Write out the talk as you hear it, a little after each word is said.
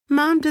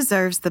Mom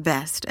deserves the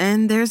best,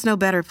 and there's no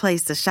better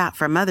place to shop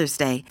for Mother's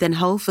Day than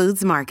Whole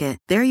Foods Market.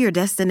 They're your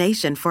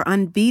destination for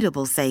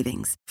unbeatable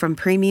savings, from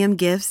premium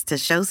gifts to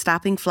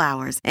show-stopping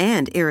flowers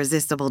and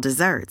irresistible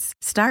desserts.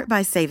 Start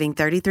by saving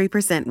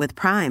 33% with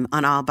Prime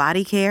on all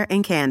body care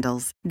and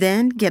candles.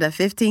 Then get a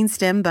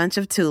 15-stem bunch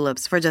of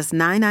tulips for just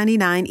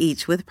 $9.99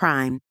 each with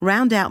Prime.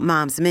 Round out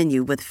Mom's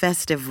menu with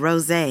festive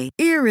rosé,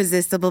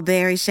 irresistible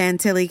berry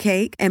chantilly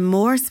cake, and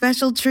more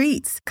special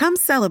treats. Come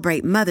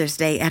celebrate Mother's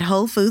Day at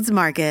Whole Foods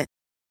Market.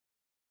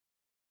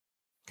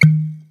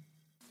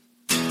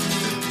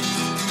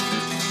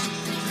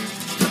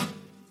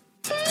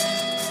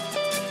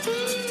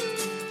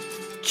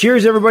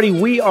 Cheers, everybody.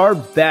 We are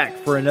back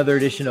for another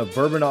edition of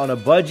Bourbon on a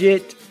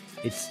Budget.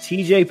 It's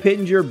TJ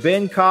Pittenger,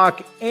 Ben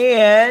Cock,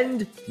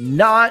 and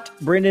not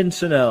Brendan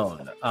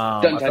Sonnone.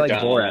 I feel like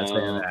Borat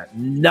saying that.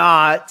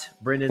 Not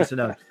Brendan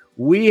Sonnone.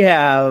 We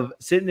have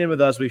sitting in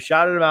with us. We've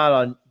shouted him out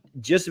on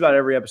just about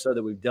every episode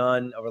that we've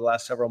done over the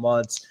last several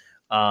months.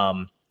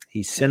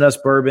 He sent us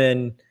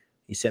bourbon.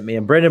 He sent me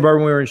and Brendan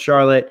bourbon when we were in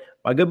Charlotte.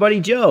 My good buddy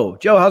Joe.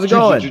 Joe, how's it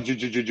going?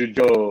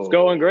 It's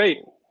going great.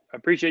 I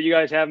appreciate you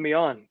guys having me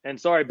on.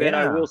 And sorry, Ben,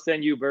 I will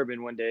send you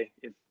bourbon one day,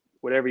 if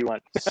whatever you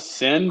want.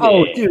 Send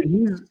Oh, it.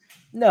 dude,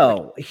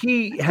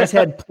 he has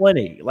had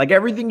plenty. Like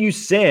everything you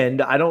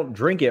send, I don't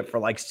drink it for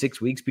like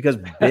 6 weeks because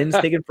Ben's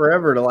taking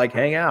forever to like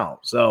hang out.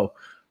 So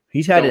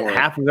he's had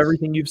half of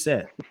everything you've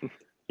sent.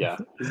 Yeah,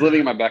 he's living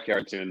in my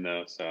backyard soon,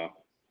 though. So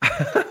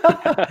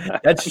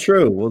that's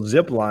true. We'll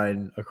zip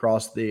line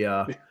across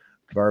the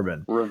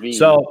bourbon ravine.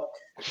 So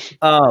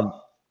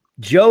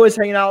Joe is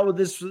hanging out with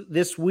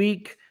this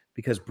week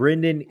because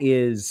Brendan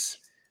is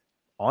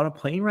on a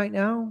plane right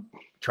now,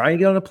 trying to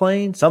get on a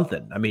plane,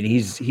 something. I mean,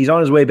 he's on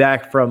his way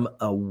back from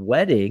a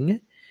wedding,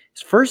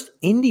 his first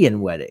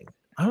Indian wedding.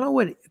 I don't know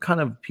what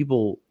kind of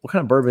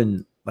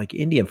bourbon like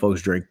Indian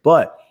folks drink,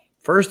 but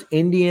first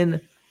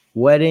Indian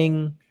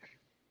wedding.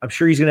 I'm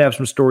sure he's going to have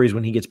some stories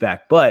when he gets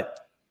back. But,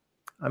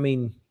 I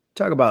mean,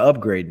 talk about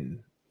upgrading.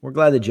 We're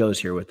glad that Joe's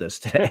here with us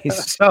today.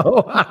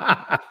 So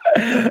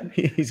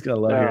he's going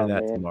to love hearing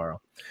that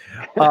tomorrow.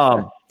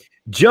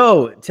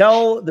 Joe,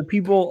 tell the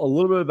people a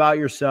little bit about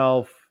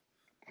yourself.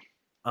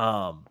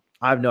 I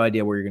have no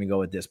idea where you're going to go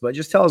with this, but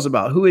just tell us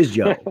about who is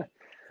Joe?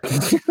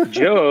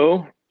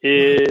 Joe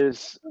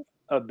is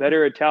a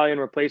better Italian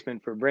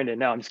replacement for Brendan.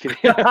 No, I'm just kidding.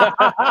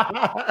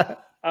 That's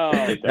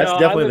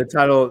definitely the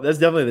title. That's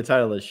definitely the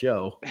title of the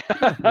show.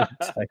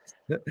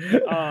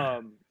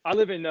 I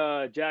live in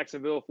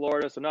Jacksonville,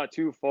 Florida, so not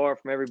too far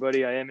from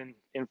everybody. I am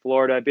in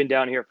Florida. I've been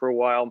down here for a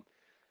while.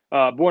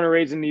 Born and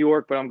raised in New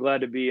York, but I'm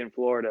glad to be in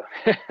Florida.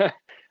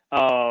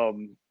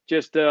 Enjoying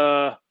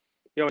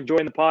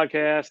the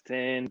podcast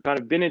and kind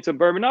of been into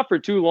bourbon, not for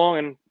too long.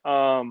 And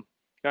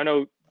I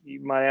know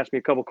you might ask me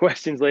a couple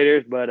questions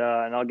later, but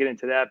and I'll get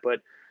into that. But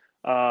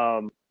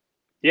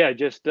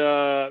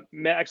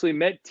actually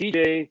met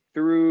TJ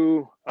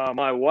through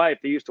my wife.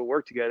 They used to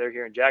work together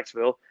here in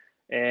Jacksonville,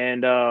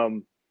 and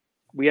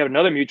we have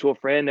another mutual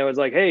friend that was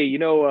like, "Hey,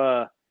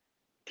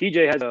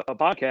 TJ has a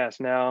podcast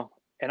now."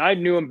 And I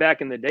knew him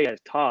back in the day as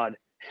Todd.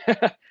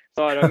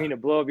 So I don't mean to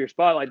blow up your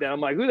spot like that.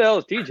 I'm like, who the hell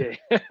is TJ?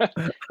 And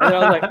I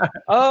was like,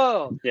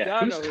 oh,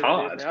 yeah, who's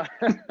Todd?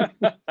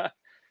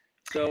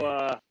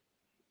 So,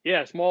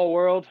 small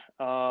world.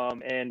 I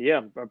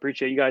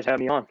appreciate you guys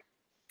having me on.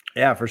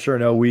 Yeah, for sure.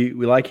 No, we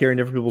like hearing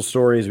different people's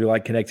stories. We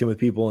like connecting with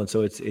people, and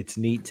so it's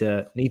neat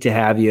to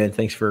have you. And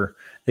thanks for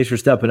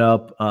stepping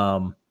up.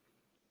 And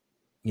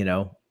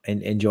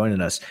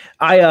joining us.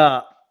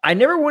 I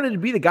never wanted to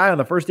be the guy on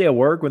the first day of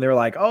work when they were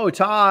like, "Oh,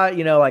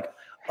 Todd,"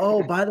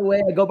 "Oh, by the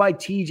way, I go by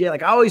TJ."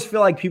 Like I always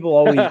feel like people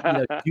always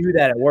do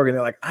that at work, and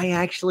they're like, "I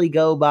actually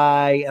go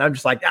by," and I'm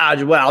just like,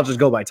 I'll just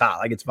go by Todd.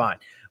 Like it's fine.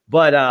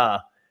 But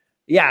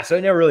so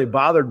it never really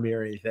bothered me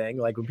or anything.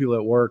 Like when people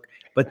at work,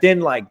 but then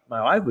like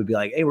my wife would be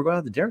like, "Hey, we're going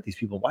out to dinner with these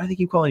people. Why do they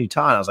keep calling you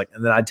Todd?" I was like,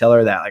 and then I'd tell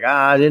her that like,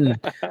 I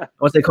didn't.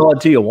 Once they call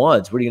it to you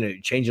once, what are you going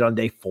to change it on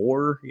day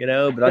 4?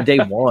 But on day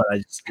 1, I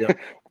just.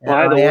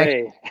 By the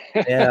way,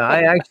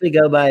 I actually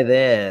go by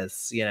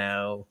this.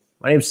 My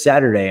name's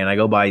Saturday, and I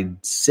go by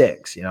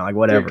 6. Like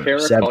whatever. Did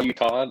Kara call you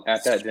Todd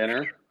at that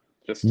dinner?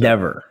 Just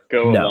never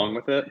go along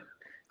with it.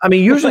 I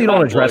mean, usually you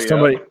don't address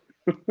somebody.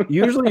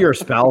 Usually your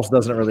spouse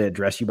doesn't really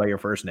address you by your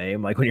first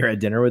name. Like when you're at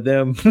dinner with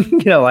them,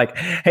 like,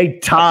 "Hey,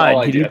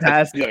 Todd, can you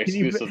pass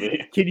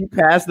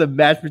the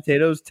mashed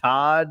potatoes,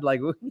 Todd?"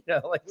 Like,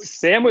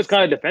 Sam was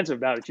kind of defensive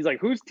about it. She's like,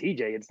 "Who's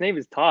TJ? Its name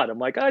is Todd." I'm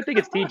like, "I think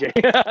it's TJ."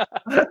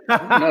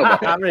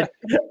 I'm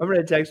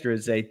gonna text her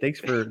and say, thanks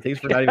for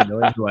not even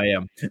knowing who I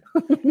am.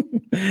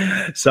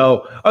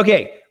 So,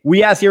 okay.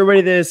 We ask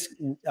everybody this.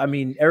 I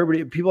mean,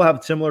 people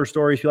have similar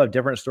stories. People have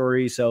different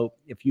stories. So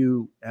if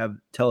you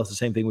tell us the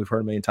same thing we've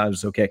heard a million times,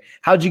 it's okay.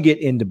 How'd you get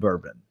into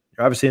bourbon?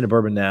 You're obviously into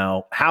bourbon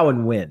now. How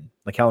and when?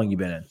 Like how long you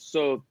been in?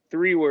 So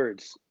 3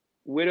 words: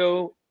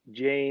 Widow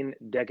Jane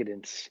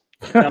decadence.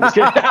 No, I'm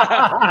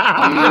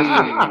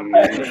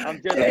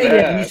just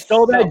kidding. You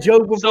stole that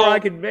joke before I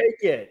could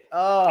make it.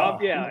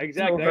 Yeah,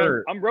 exactly.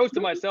 I'm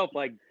roasting myself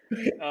like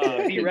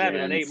Pete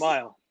Rabbit on 8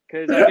 Mile.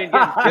 because I've been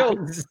getting killed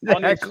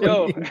on this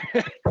show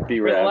Be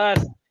for the rad.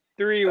 last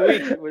 3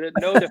 weeks with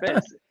no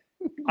defense.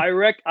 I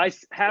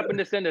happened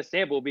to send a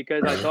sample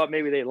because I thought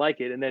maybe they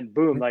like it, and then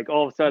boom, like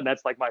all of a sudden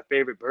that's like my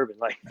favorite bourbon.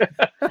 Like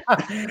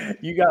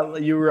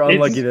you were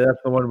unlucky that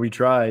that's the one we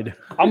tried.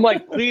 I'm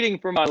like pleading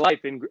for my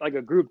life in like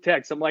a group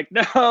text. I'm like,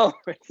 no,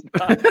 it's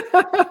not.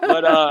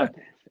 But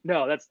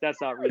no, that's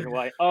not the reason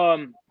why.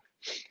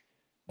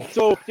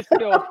 So just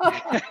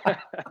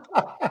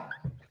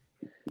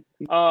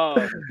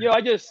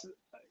I just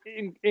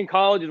in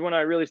college is when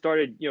I really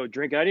started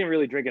drinking. I didn't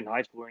really drink in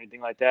high school or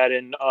anything like that,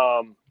 and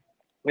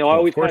I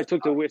always kind of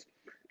took to whiskey.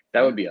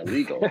 That would be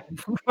illegal.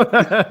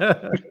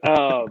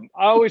 I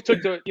always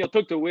took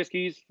to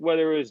whiskeys,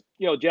 whether it was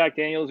Jack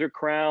Daniels or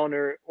Crown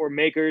or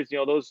Makers.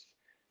 Those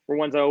were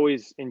ones I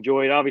always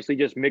enjoyed. Obviously,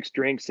 just mixed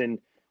drinks and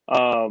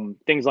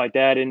things like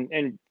that,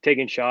 and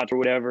taking shots or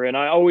whatever. And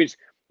I always,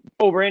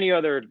 over any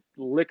other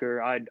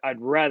liquor, I'd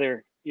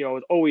rather I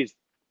was always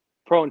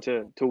prone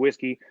to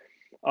whiskey.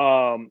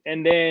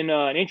 And then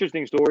an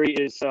interesting story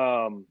is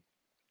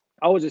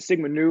I was a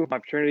Sigma Nu, my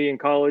fraternity in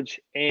college,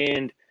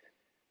 and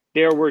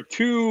there were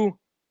 2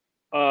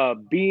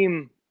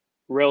 Beam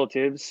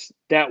relatives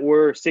that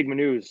were Sigma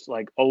Nus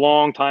like a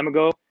long time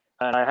ago,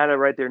 and I had to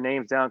write their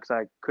names down because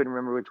I couldn't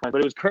remember which one.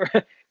 But it was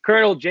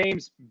Colonel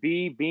James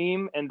B.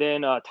 Beam and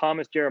then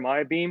Thomas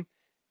Jeremiah Beam,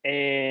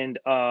 and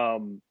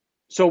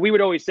so we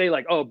would always say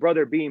like, "Oh,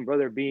 brother Beam,"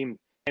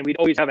 and we'd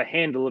always have a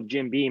handle of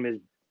Jim Beam as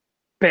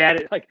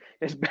bad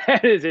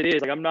as it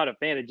is. Like I'm not a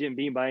fan of Jim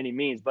Beam by any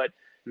means, but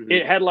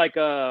it had like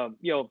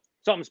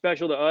something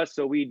special to us,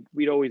 so we'd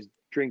always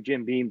drink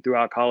Jim Beam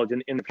throughout college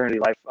and in the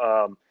fraternity life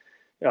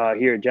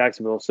here in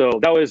Jacksonville. So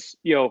that was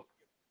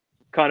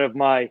kind of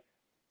my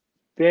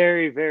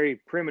very,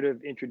 very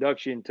primitive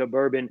introduction to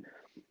bourbon.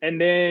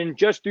 And then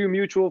just through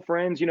mutual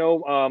friends,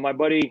 my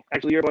buddy,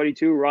 actually your buddy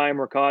too, Ryan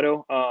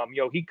Mercado,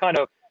 he kind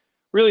of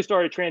really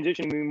started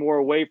transitioning me more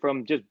away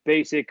from just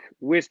basic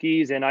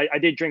whiskeys, and I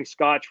did drink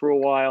Scotch for a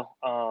while.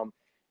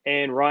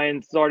 And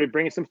Ryan started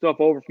bringing some stuff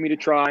over for me to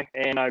try,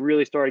 and I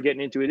really started getting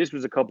into it. This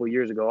was a couple of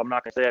years ago. I'm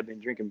not going to say I've been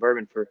drinking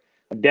bourbon for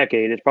a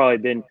decade. It's probably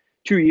been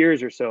 2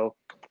 years or so.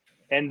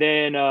 And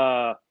then,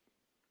 the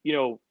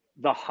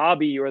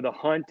hobby or the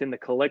hunt and the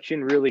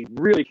collection really,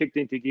 really kicked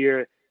into gear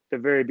at the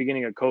very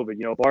beginning of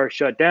COVID. Bars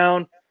shut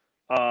down.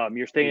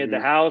 You're staying at the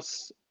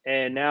house,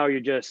 and now you're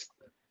just,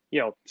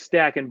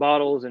 stacking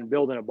bottles and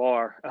building a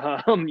bar,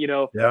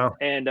 Yeah.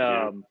 And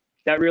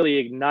that really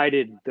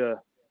ignited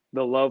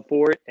the love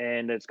for it,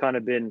 and it's kind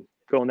of been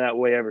going that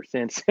way ever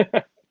since.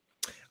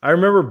 I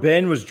remember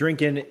Ben was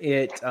drinking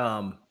it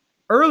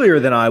earlier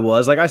than I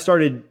was. Like I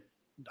started,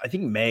 I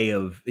think May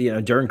of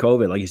during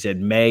COVID, like you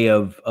said, May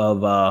of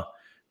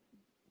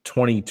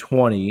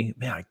 2020.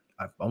 Man,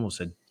 I almost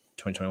said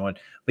 2021,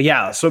 but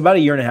yeah. So about a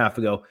year and a half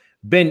ago,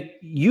 Ben,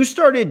 you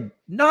started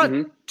not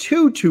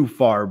too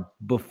far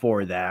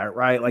before that,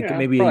 right? Like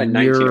maybe a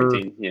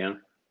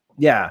year.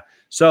 Yeah.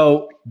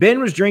 So Ben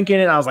was drinking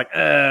it. And I was like,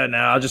 no,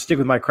 I'll just stick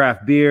with my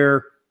craft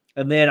beer.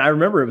 And then I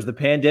remember it was the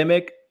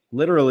pandemic.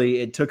 Literally,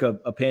 it took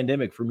a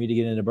pandemic for me to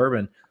get into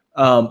bourbon.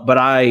 But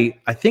I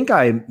think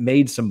I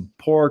made some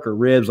pork or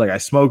ribs. Like I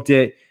smoked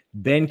it.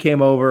 Ben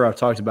came over. I've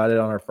talked about it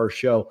on our first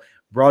show.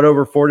 Brought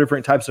over 4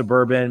 different types of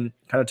bourbon.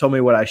 Kind of told me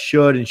what I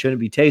should and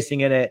shouldn't be tasting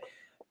in it.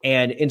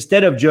 And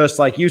instead of just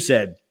like you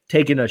said,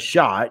 taking a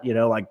shot,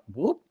 like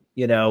whoop,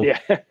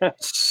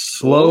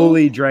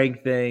 slowly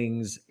drank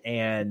things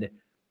and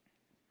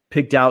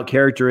picked out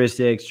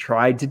characteristics,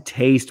 tried to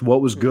taste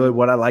what was good,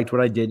 what I liked,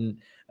 what I didn't.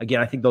 Again,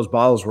 I think those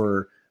bottles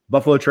were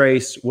Buffalo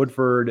Trace,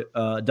 Woodford,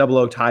 Double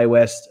Oaked, High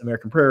West,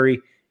 American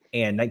Prairie,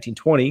 and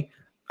 1920.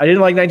 I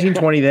didn't like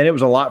 1920 then. It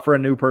was a lot for a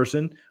new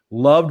person.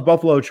 Loved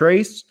Buffalo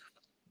Trace.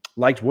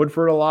 Liked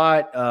Woodford a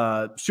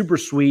lot. Super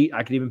sweet.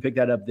 I could even pick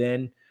that up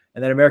then.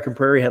 And then American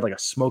Prairie had like a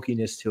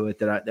smokiness to it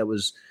that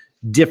was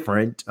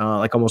different,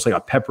 like almost like a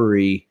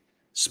peppery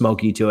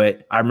smoky to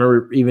it. I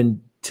remember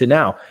even to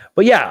now.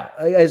 But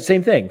yeah,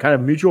 same thing. Kind of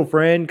mutual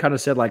friend kind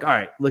of said like, all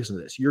right, listen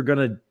to this. You're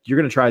gonna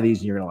try these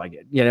and you're gonna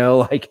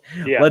like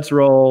it. Let's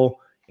roll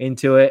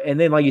into it. And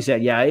then like you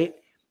said,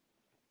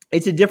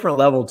 it's a different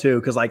level too.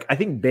 Cause like I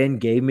think Ben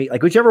gave me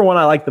like whichever one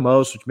I liked the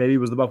most, which maybe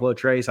was the Buffalo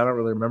Trace. I don't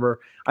really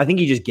remember. I think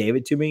he just gave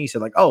it to me. He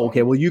said like, oh,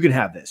 okay, well you can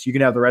have this. You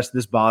can have the rest of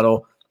this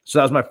bottle. So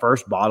that was my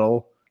first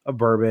bottle of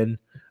bourbon.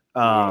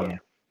 And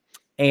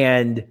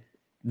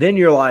then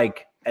you're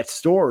like at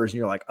stores and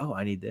you're like, oh,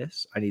 I need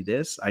this. And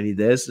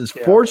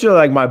fortunately,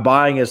 like my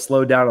buying has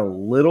slowed down a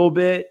little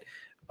bit.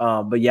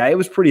 But yeah, it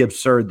was pretty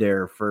absurd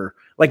there for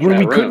like when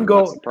we couldn't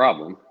go. That's the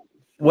problem.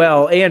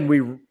 Well, and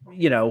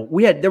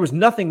there was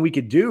nothing we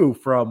could do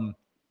from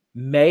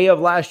May of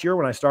last year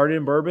when I started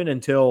in bourbon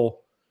until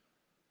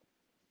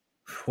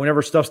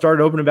whenever stuff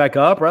started opening back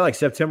up, right? Like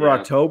September,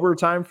 October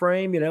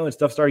timeframe, and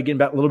stuff started getting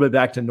back a little bit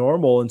back to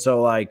normal. And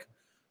so like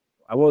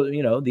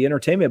the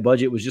entertainment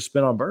budget was just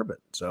spent on bourbon.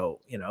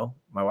 So,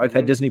 my wife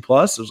had Disney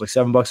Plus. It was like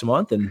 $7 a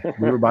month and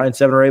we were buying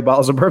 7 or 8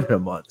 bottles of bourbon a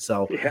month.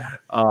 So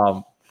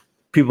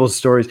people's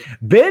stories.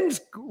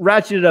 Ben's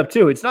ratcheted up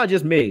too. It's not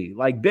just me.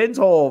 Like Ben's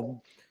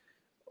whole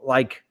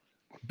like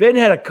Ben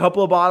had a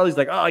couple of bottles. He's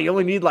like, oh, you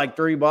only need like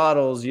 3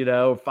 bottles,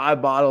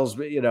 5 bottles.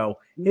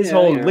 His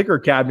whole liquor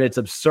cabinet's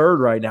absurd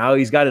right now.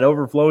 He's got it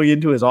overflowing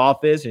into his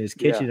office and his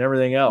kitchen and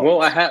everything else. Well,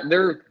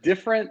 they're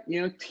different,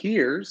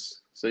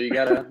 tiers. So you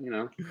got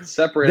to,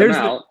 separate them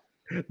out.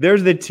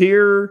 There's the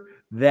tier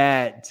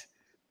that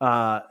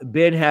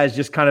Ben has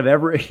just kind of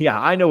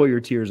I know what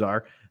your tiers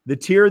are. The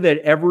tier that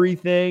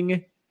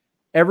everything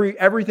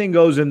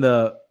goes in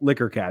the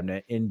liquor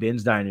cabinet in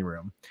Ben's dining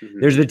room. Mm-hmm.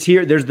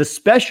 There's the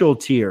special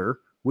tier,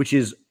 which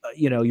is,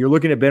 you're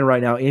looking at Ben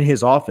right now in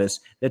his office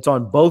that's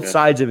on both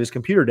sides of his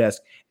computer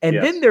desk. And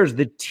then there's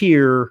the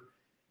tier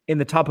in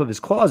the top of his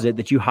closet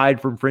that you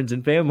hide from friends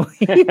and family.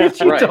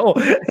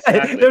 Exactly.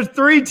 There's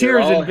 3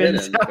 tiers in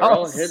Ben's house. They're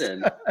all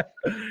hidden.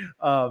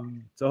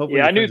 So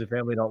hopefully friends and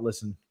family don't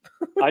listen.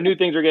 I knew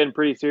things were getting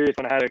pretty serious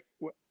when I had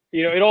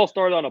it all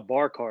started on a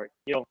bar cart,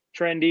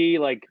 trendy,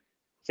 like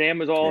Sam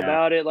was all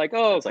about it. Like,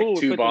 oh, it's cool.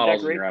 Like 2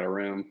 bottles and you're out of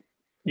room.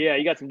 Yeah.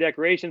 You got some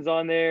decorations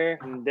on there.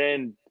 And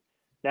then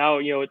now,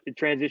 it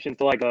transitions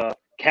to like a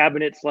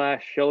cabinet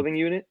 / shelving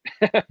unit.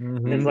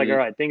 And it's like, all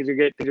right, things are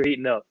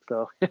heating up.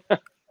 So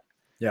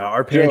yeah,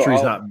 our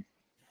pantry's not.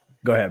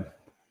 Go ahead,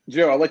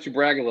 Joe. I'll let you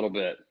brag a little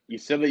bit. You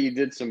said that you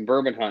did some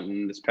bourbon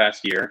hunting this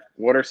past year.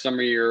 What are some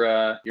of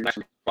your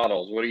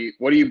bottles? What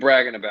are you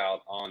bragging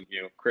about on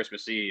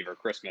Christmas Eve or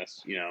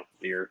Christmas?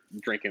 You're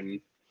drinking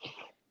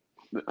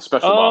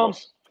special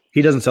bottles.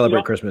 He doesn't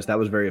celebrate Christmas. That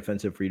was very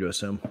offensive for you to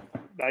assume.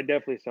 I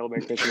definitely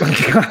celebrate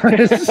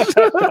Christmas.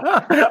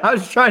 I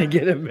was trying to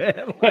get him,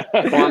 man.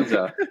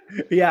 Kwanzaa.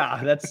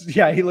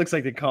 Yeah, he looks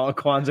like the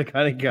Kwanzaa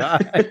kind of guy.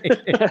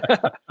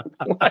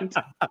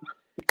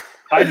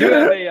 I do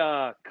have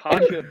a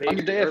Kasha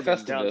base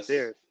bourbon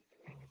downstairs.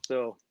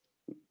 So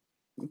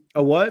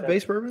a what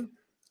base bourbon?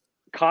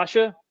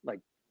 Kasha,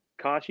 like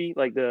Kashi,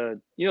 like the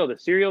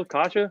cereal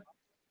Kasha.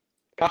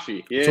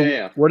 Kashi,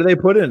 yeah. What do they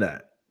put in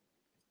that?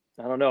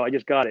 I don't know. I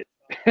just got it.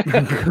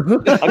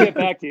 I'll get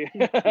back to you.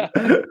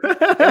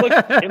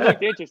 It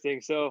looked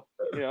interesting. So,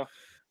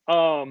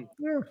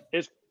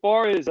 as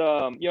far as,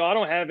 I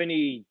don't have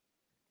any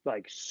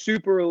like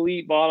super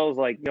elite bottles.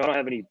 Like, I don't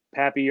have any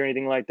Pappy or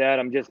anything like that.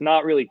 I'm just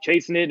not really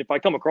chasing it. If I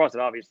come across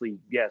it, obviously,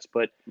 yes.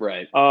 But,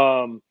 right.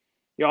 I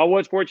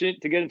was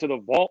fortunate to get into the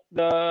vault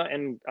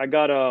and I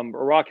got a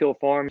Rock Hill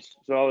Farms.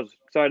 So I was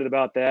excited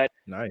about that.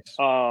 Nice.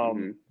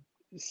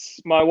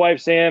 My wife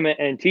Sam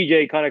and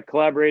TJ kind of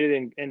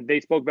collaborated and they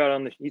spoke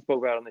about it he spoke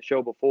about it on the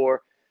show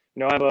before.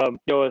 I have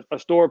a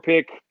store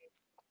pick,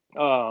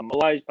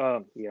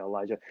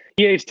 Elijah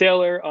E.H.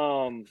 Taylor,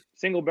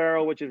 single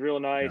barrel, which is real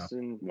nice. Yeah.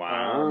 And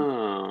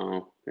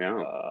wow.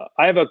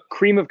 I have a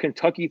Cream of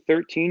Kentucky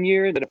 13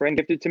 year that a friend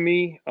gifted to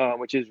me,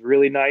 which is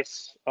really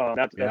nice.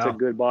 That's a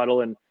good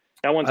bottle, and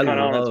that one's kind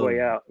of on its way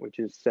out, which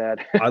is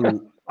sad.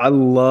 I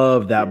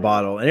love that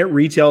bottle, and it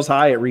retails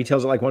high. It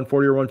retails at like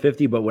 140 or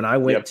 150. But when I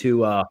went to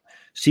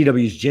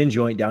CW's Gin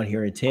Joint down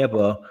here in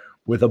Tampa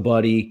with a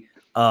buddy,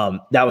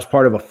 that was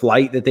part of a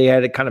flight that they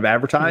had kind of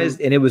advertised,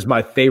 and it was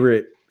my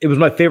favorite. It was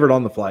my favorite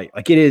on the flight.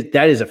 Like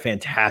that is a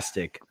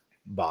fantastic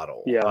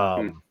bottle.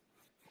 Yeah.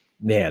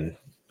 Man,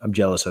 I'm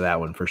jealous of that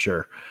one for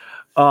sure.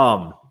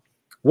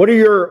 What are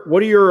your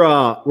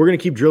we're going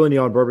to keep drilling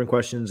you on bourbon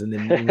questions. And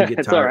then when you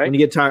get tired, when you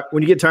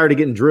get tired of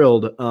getting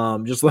drilled,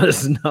 just let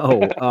us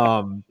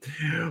know.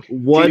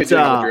 What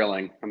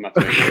drilling? I'm not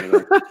doing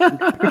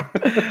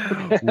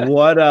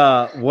what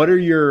are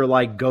your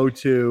like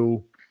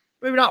go-to,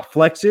 maybe not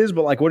flexes,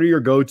 but like, what are your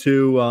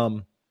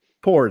go-to,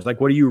 pours? Like,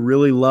 what do you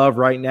really love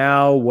right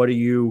now? What are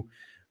you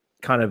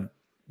kind of,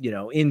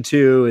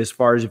 into as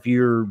far as if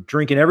you're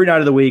drinking every night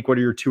of the week, what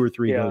are your 2 or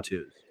 3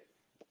 go-tos?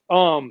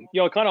 Kind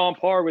of on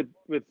par with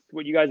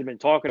what you guys have been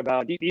talking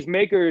about. These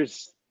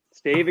makers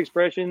stave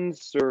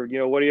expressions, or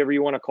whatever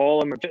you want to call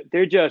them,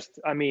 they're just.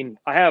 I mean,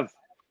 I have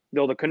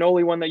the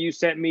cannoli one that you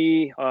sent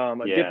me, a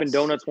Dippin'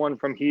 Donuts one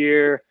from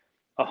here,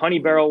 a Honey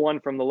Barrel one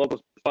from the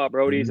local spot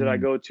Brody's that I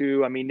go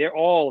to. I mean, they're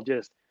all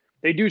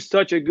they do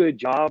such a good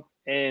job,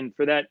 and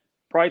for that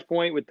price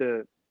point with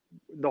the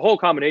whole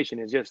combination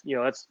is just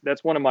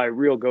that's one of my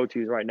real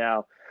go-tos right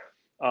now.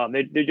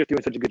 They're just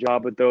doing such a good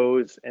job with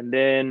those, and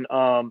then.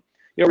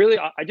 Really,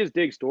 I just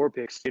dig store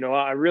picks.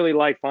 I really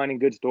like finding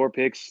good store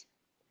picks.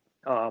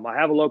 I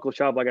have a local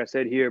shop, like I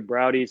said here,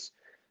 Browdy's.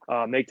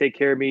 They take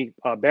care of me.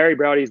 Barry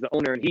Browdy's the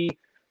owner, and he,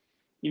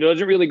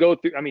 doesn't really go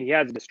through. I mean, he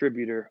has a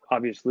distributor,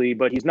 obviously,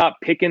 but he's not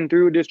picking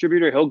through a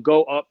distributor. He'll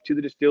go up to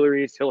the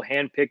distilleries. He'll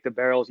hand pick the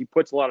barrels. He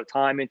puts a lot of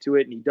time into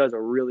it, and he does a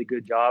really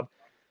good job.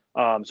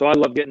 So I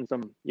love getting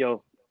some,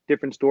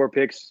 different store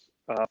picks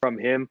from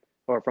him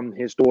or from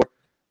his store.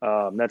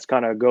 That's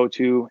kind of a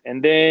go-to.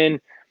 And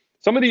then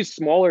some of these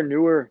smaller,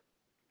 newer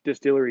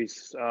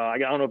distilleries, I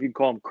don't know if you'd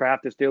call them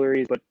craft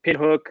distilleries, but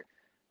Pinhook,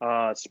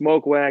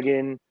 Smoke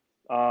Wagon,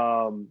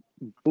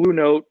 Blue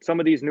Note,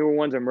 some of these newer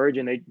ones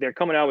emerging, they're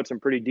coming out with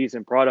some pretty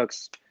decent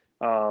products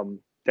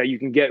that you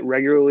can get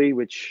regularly,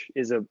 which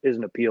is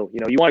an appeal.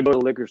 You want to go to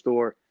the liquor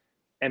store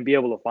and be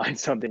able to find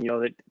something.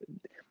 That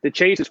the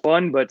chase is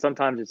fun, but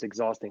sometimes it's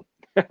exhausting.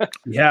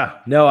 Yeah,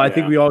 no, I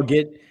think we all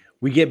get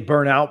we get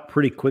burnt out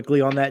pretty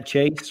quickly on that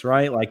chase,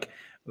 right? Like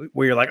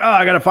where you're like, oh,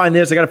 I got to find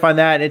this, I got to find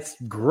that. And it's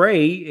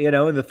great,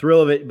 and the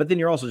thrill of it. But then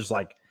you're also just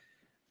like,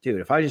 dude,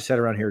 if I just sat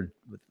around here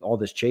with all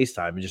this chase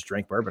time and just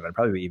drank bourbon, I'd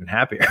probably be even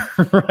happier,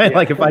 right? Yeah,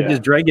 like if I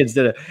just drank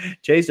instead of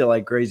chase it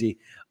like crazy.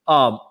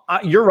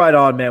 You're right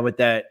on, man, with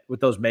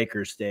those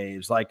makers,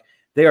 Staves. Like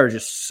they are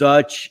just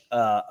such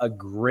a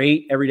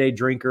great everyday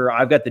drinker.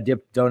 I've got the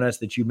dip donuts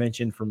that you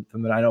mentioned from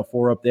the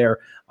 904 up there.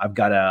 I've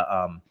got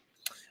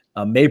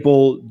a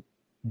maple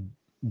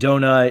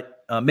donut,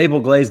 maple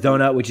glazed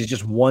donut, which is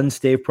just one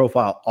stave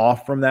profile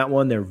off from that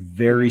one. They're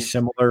very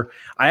similar.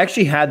 I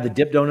actually had the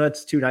dip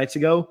donuts 2 nights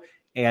ago,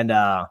 and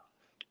I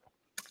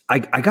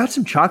got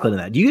some chocolate in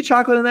that. Do you get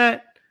chocolate in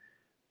that?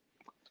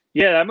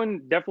 Yeah, that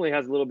one definitely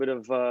has a little bit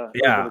of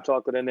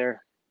chocolate in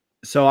there.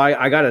 So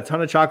I got a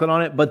ton of chocolate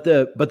on it, but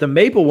the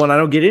maple one, I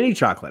don't get any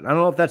chocolate. I don't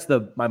know if that's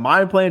my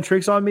mind playing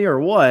tricks on me or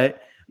what.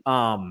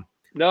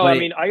 No, I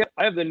mean I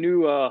have the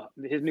new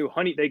his new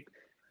honey.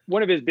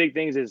 One of his big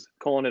things is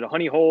calling it a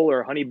honey hole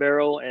or a honey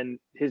barrel, and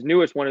his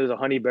newest one is a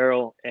honey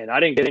barrel. And I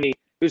didn't get any.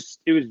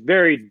 It was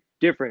very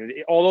different.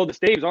 Although the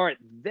staves aren't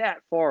that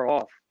far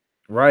off,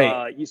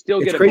 right? You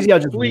still get crazy a how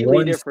just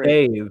one different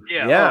stave.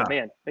 Yeah. Oh,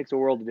 man, makes a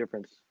world of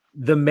difference.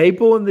 The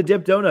maple and the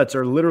dip donuts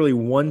are literally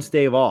one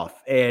stave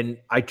off, and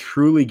I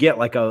truly get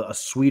like a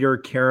sweeter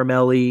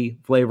caramelly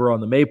flavor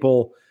on the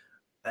maple.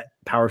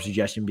 Power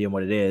suggestion being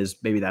what it is,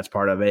 maybe that's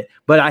part of it.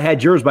 But I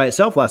had yours by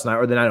itself last night,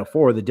 or the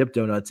 904, the dip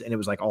donuts, and it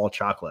was like all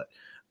chocolate.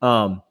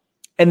 And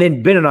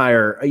then Ben and I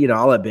are,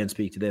 I'll let Ben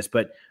speak to this,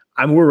 but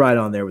we're right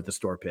on there with the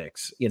store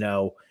picks.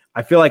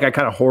 I feel like I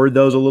kind of hoard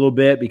those a little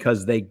bit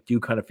because they do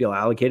kind of feel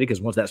allocated,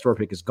 because once that store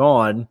pick is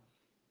gone,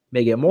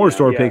 may get more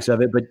store picks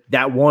of it, but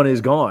that one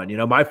is gone.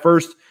 My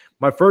first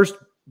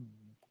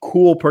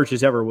cool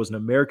purchase ever was an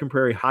American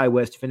Prairie High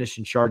West finished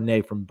in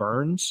Chardonnay from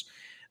Burns.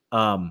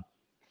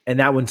 And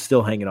that one's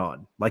still hanging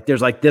on. Like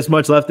there's like this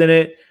much left in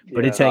it,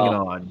 but it's hanging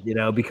on,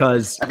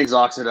 because I think it's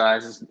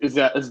oxidized.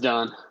 It's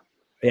done.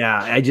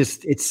 Yeah.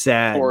 It's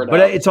sad,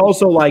 but it's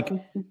also like,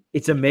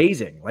 it's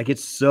amazing. Like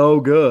it's so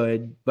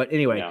good. But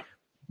anyway,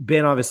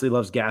 Ben obviously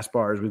loves gas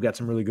bars. We've got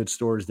some really good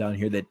stores down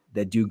here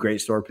that do great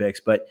store picks,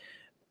 but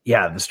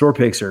yeah, the store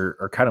picks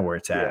are kind of where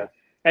it's at. Yeah.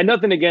 And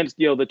nothing against,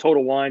 the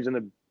Total Wines and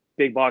the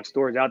big box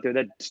stores out there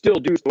that still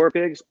do store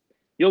picks.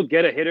 You'll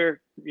get a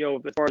hitter,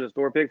 as far as a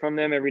store pick from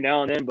them every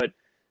now and then, but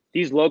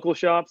these local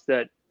shops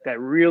that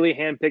really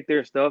handpick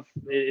their stuff,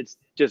 it's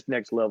just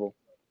next level.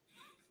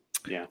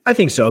 Yeah, I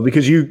think so,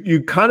 because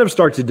you kind of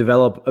start to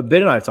develop.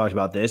 Ben and I have talked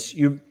about this.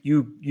 You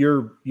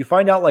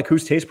find out like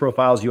whose taste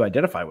profiles you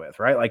identify with,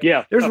 right? Like,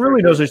 there's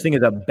really no such thing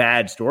as a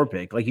bad store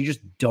pick. Like, you just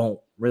don't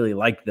really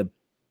like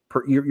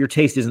your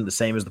taste isn't the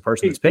same as the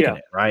person that's picking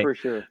it, right? For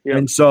sure. Yeah.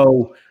 And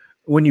so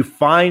when you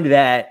find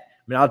that,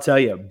 I'll tell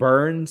you,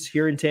 Burns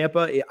here in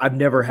Tampa, I've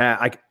never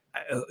had.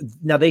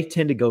 Now they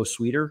tend to go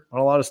sweeter on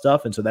a lot of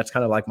stuff, and so that's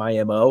kind of like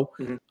my MO.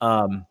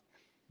 Mm-hmm.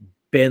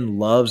 Ben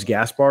loves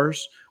gas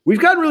bars. We've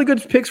gotten really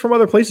good picks from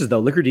other places, though.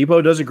 Liquor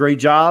Depot does a great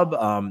job.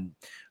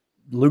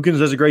 Lucan's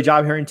does a great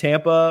job here in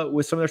Tampa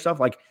with some of their stuff.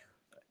 Like,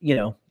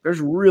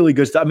 there's really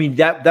good stuff. I mean,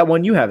 that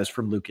one you have is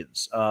from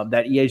Lucan's,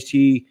 that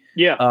EHT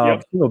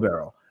single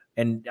barrel.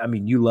 And I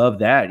mean, you love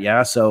that.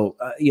 Yeah. So,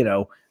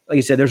 like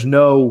I said, there's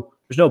no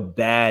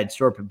bad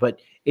store pick, but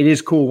it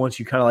is cool once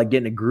you kind of like get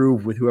in a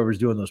groove with whoever's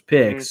doing those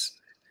picks.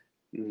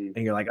 Mm-hmm.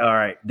 And you're like, all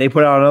right, they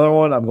put out another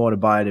one, I'm going to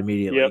buy it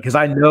immediately, because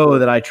I know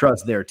that I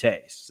trust their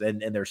tastes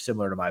and they're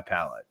similar to my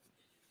palate.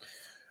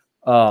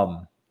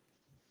 I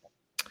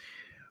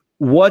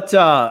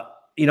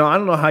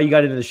don't know how you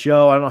got into the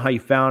show. I don't know how you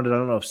found it. I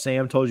don't know if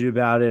Sam told you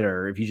about it,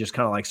 or if you just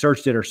kind of like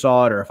searched it or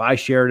saw it, or if I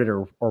shared it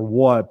or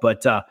what.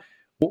 But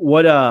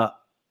what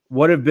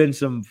have been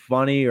some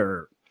funny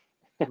or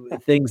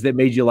things that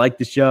made you like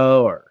the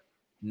show or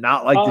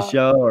not like the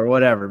show or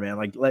whatever, man?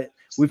 Like,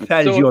 we've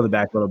patted you on the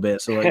back a little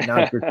bit, so like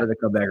now it's your turn to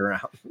come back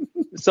around.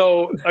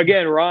 So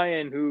again,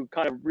 Ryan, who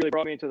kind of really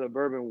brought me into the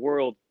bourbon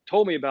world,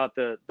 told me about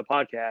the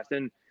podcast.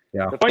 And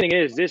the funny thing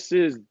is, this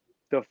is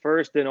the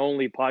first and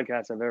only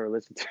podcast I've ever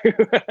listened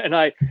to, and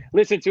I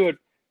listen to it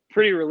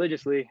pretty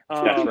religiously.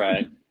 That's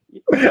right.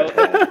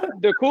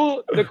 The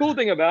cool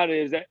thing about it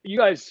is that you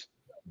guys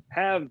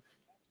have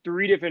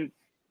 3 different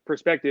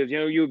perspectives.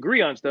 You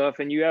agree on stuff,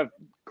 and you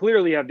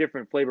clearly have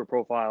different flavor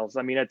profiles.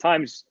 I mean, at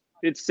times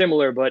it's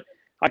similar, but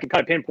I can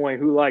kind of pinpoint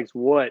who likes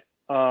what.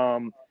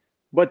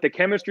 But the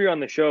chemistry on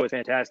the show is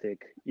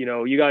fantastic.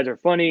 You guys are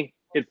funny.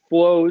 It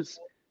flows,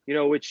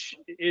 which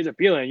is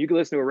appealing. You can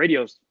listen to a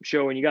radio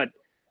show and you got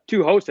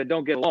 2 hosts that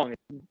don't get along.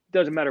 It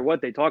doesn't matter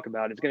what they talk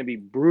about. It's going to be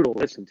brutal to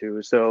listen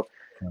to. So,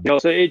 so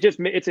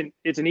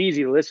it's an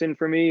easy listen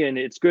for me, and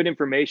it's good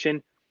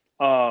information.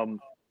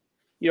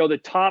 The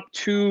top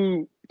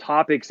 2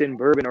 topics in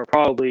bourbon are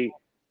probably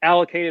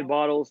allocated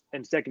bottles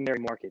and secondary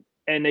market.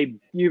 And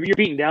you're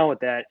beaten down with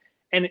that.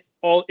 And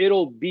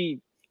it'll be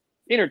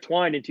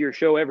intertwined into your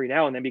show every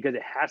now and then, because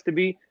it has to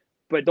be,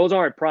 but those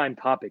aren't prime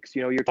topics.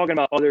 You're talking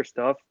about other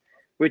stuff,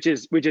 which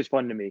is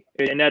fun to me.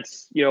 And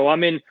that's,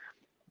 I'm in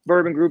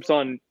bourbon groups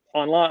on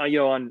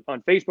online,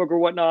 on Facebook or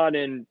whatnot,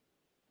 and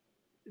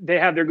they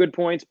have their good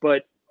points,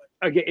 but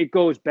again, it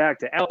goes back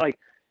to like,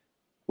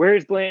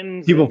 where's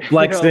Blanton's? People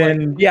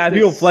flexing,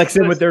 people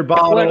flexing with their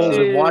bottles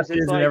and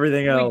watches and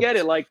everything else. We get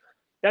it, like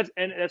that's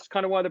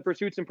kind of why the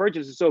pursuits and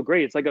purchases is so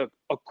great. It's like a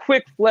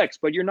quick flex,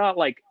 but you're not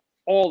like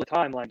all the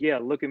time like, yeah,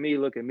 look at me,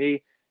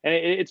 and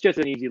it's just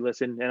an easy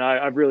listen, and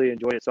I've really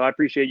enjoyed it. So I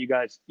appreciate you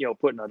guys,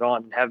 putting it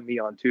on and having me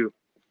on too.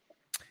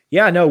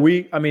 Yeah, no,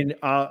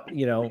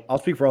 I'll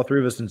speak for all three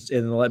of us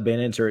and let Ben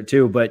answer it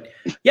too. But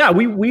yeah,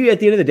 we at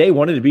the end of the day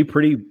wanted to be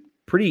pretty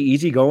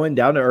easygoing,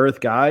 down to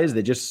earth guys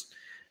that just,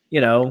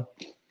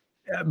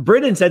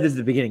 Brendan said this at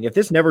the beginning. If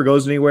this never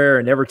goes anywhere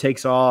and never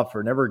takes off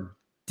or never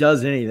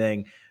does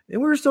anything,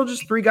 then we were still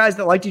just three guys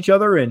that liked each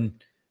other. And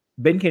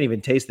Ben can't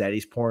even taste that.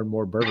 He's pouring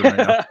more bourbon right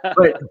now.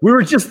 But we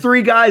were just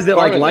three guys that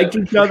liked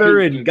each other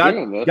and got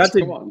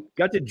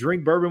to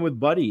drink bourbon with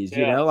buddies.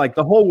 Like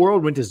the whole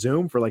world went to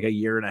Zoom for like a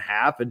year and a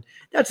half, and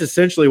that's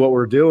essentially what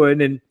we're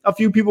doing. And a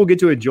few people get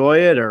to enjoy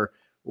it or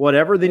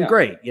whatever, then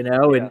great,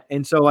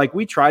 And so like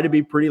we try to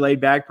be pretty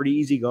laid back, pretty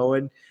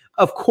easygoing.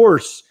 Of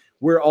course,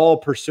 we're all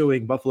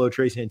pursuing Buffalo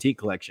Trace Antique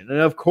Collection. And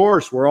of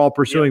course, we're all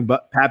pursuing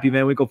Pappy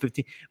Van Winkle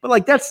 15. But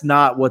like that's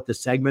not what the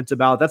segment's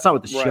about. That's not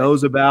what the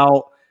show's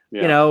about.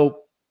 Yeah.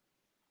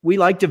 We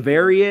like to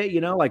vary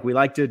it, like we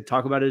like to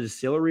talk about a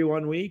distillery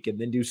one week and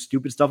then do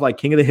stupid stuff like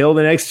King of the Hill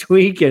the next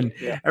week and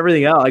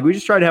everything else. Like we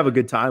just try to have a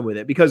good time with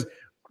it because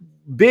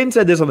Ben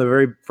said this on the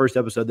very first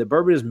episode that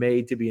bourbon is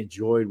made to be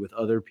enjoyed with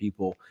other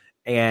people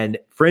and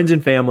friends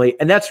and family.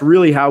 And that's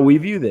really how we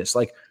view this.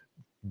 Like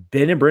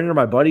Ben and Brendan are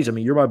my buddies. I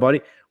mean, you're my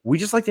buddy. We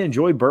just like to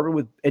enjoy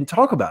bourbon and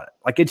talk about it.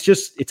 Like it's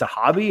a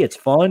hobby. It's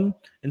fun.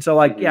 And so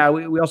like,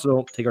 we also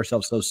don't take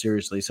ourselves so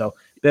seriously. So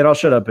Ben, I'll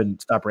shut up and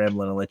stop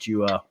rambling and let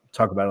you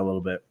talk about it a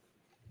little bit.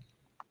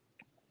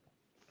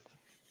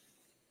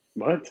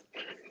 What?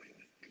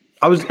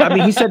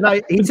 He said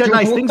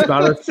nice things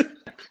about us.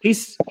 He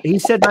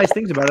said nice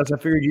things about us. I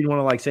figured you'd want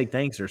to like say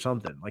thanks or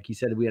something. Like he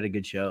said we had a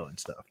good show and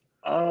stuff.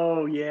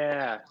 Oh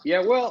yeah.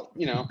 Yeah. Well,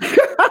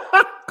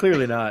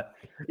 clearly not.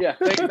 Yeah.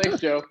 Thanks,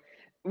 Joe.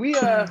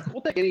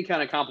 We'll take any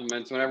kind of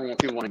compliments whenever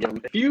people want to give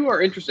them. If you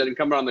are interested in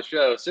coming on the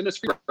show, send us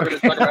to talk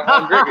about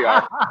how great we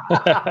are.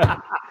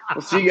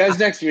 We'll see you guys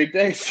next week.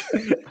 Thanks. For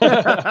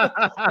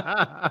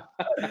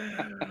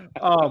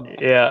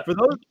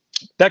those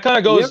that kind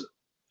of goes.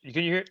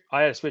 Can you hear?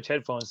 I had to switch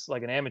headphones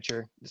like an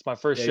amateur. It's my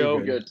first show.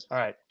 You're good. All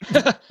right.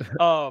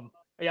 I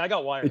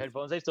got wired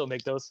headphones. They still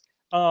make those.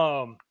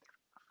 The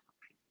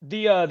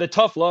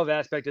tough love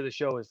aspect of the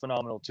show is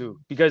phenomenal too,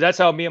 because that's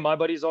how me and my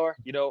buddies are.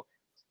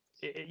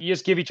 You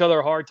just give each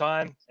other a hard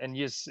time, and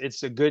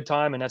it's a good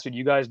time, and that's what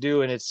you guys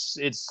do, and it's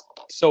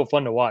so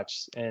fun to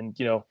watch. And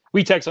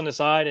we text on the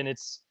side, and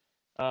it's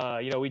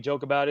we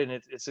joke about it,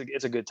 and it's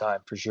a good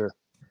time for sure.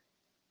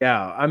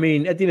 Yeah, I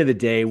mean, at the end of the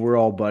day, we're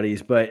all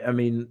buddies, but I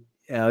mean,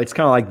 it's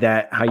kind of like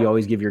that. How you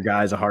always give your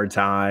guys a hard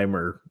time,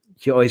 or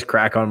you always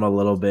crack on them a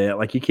little bit.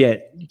 Like you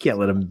can't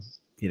let them,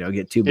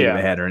 get too big of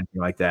a head or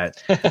anything like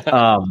that.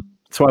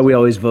 That's why we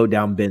always vote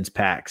down Ben's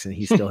packs, and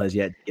he still has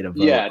yet to get a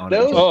vote. Yeah,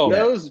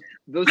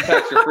 those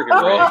packs are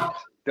freaking rigged.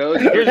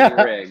 Those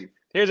are rigged.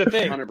 Here's the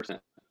thing. 100%.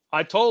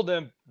 I told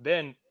them,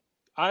 Ben,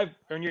 I've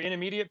earned your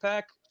intermediate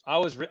pack.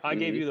 I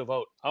gave you the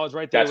vote. I was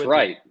right there. That's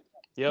right.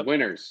 You. Yep.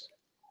 Winners.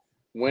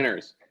 We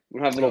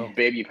don't have little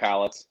baby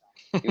pallets.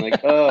 You're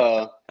like,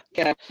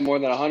 can't have more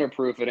than 100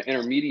 proof in an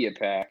intermediate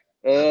pack.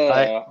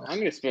 I'm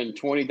going to spend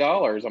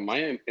 $20 on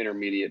my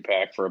intermediate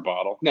pack for a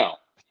bottle. No.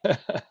 Get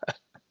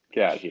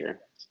out of here.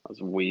 That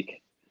was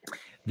weak.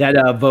 That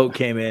vote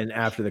came in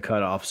after the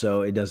cutoff,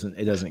 so it doesn't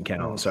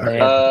count. Sorry.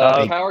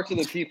 Power to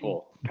the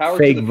people. Power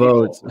fake to the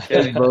votes. people.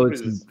 Fake votes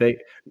and fake.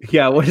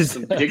 Yeah, what is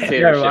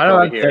dictatorship?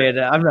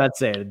 I'm not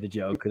saying the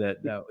joke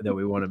that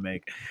we want to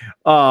make.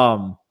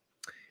 No,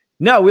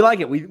 we like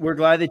it. We're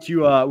glad that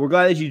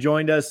you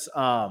joined us.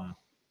 I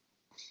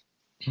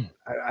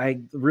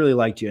really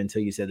liked you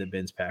until you said that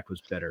Ben's pack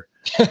was better.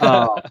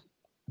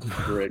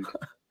 Rigged.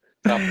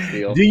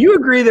 Do you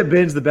agree that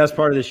Ben's the best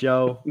part of the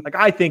show? Like,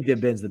 I think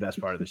that Ben's the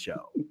best part of the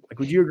show. Like,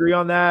 would you agree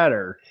on that?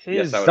 Or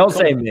don't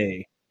say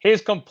me.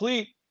 His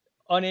complete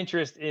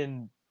uninterest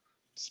in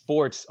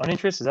sports.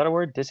 Uninterest, is that a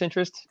word?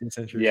 Disinterest?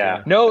 Disinterest.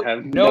 Yeah. No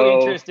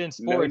interest in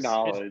sports. No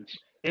knowledge.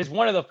 It's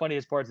one of the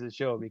funniest parts of the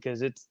show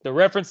because it's the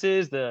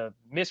references, the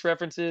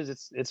misreferences.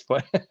 It's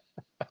fun.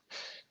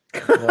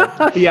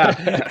 Yeah.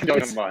 I don't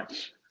know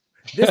much.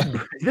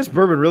 This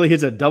bourbon really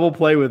hits a double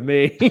play with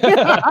me. Turn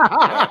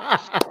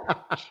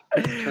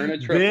a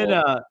triple.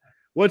 Ben,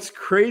 what's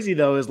crazy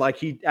though is like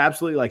he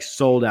absolutely like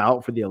sold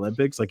out for the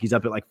Olympics. Like he's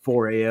up at like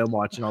 4 a.m.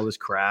 watching all this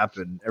crap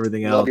and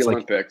everything else. Love the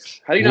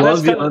Olympics. How do you know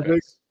that's the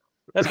Olympics?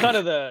 That's kind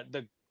of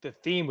the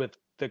theme with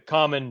the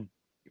common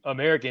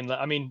American.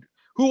 I mean,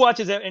 who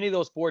watches any of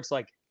those sports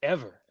like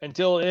ever and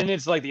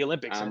it's like the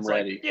Olympics? I'm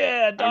ready. Like,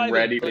 yeah, I'm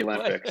ready for the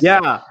Olympics.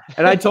 Yeah,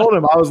 and I told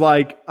him I was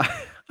like,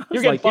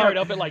 You're getting fired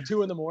up at like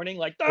 2 a.m.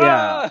 Like,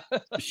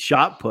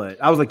 shot put.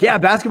 I was like, yeah,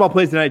 basketball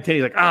plays tonight at 10.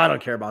 He's like, I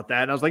don't care about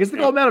that. And I was like, it's the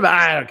gold medal.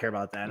 I don't care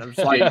about that. And I'm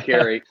just like,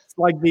 Carey. It's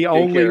like the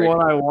only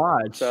one I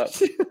watch.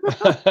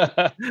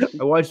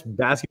 I watched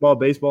basketball,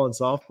 baseball, and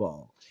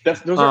softball.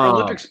 Those are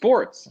Olympic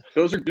sports.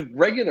 Those are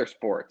regular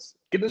sports.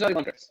 Get those out of the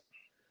Olympics.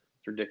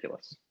 It's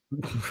ridiculous.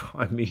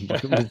 I mean,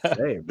 what can we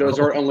say, bro? Those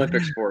are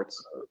Olympic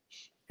sports.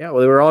 Yeah,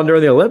 well, they were on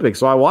during the Olympics,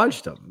 so I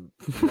watched them.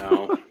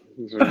 No,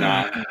 these are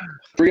not.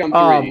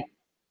 3-on-3.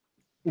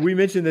 We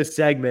mentioned this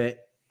segment.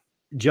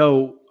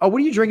 Joe, what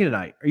are you drinking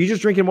tonight? Are you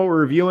just drinking what we're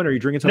reviewing, or are you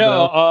drinking something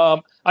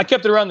else? I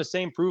kept it around the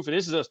same proof, and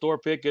this is a store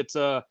pick. It's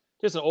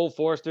just an Old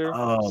Forester.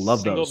 Oh,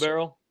 love single those.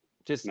 barrel.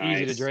 Just Nice.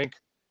 easy to drink.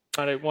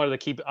 I wanted to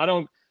keep it. I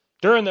don't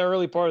during the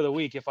early part of the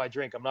week. If I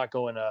drink, I'm not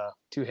going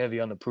too heavy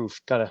on the proof.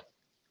 Kind of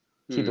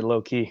keep it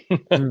low key.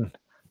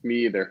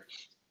 Me either.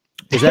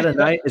 Is that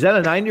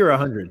a 90 or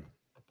 100?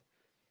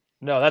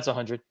 No, that's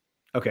 100.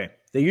 Okay,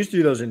 they used to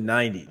do those in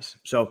 90s.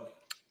 So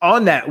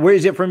on that, where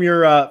is it from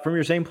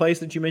your same place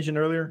that you mentioned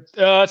earlier?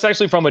 It's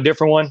actually from a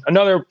different one.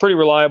 Another pretty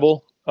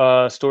reliable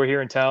store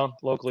here in town,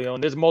 locally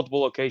owned. There's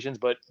multiple locations,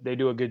 but they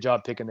do a good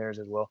job picking theirs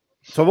as well.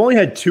 So I've only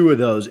had 2 of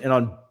those, and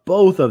on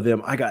both of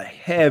them, I got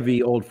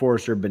heavy Old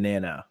Forester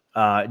banana.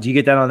 Do you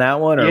get that on that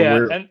one? Or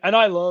yeah, and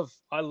I love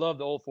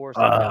the Old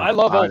Forester. I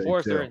love Old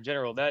Forester in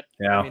general.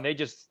 I mean, they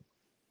just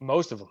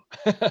most of them.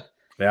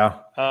 Yeah.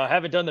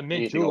 Haven't done the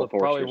mint julep,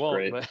 probably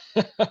won't.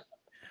 But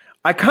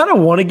I kind of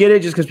want to get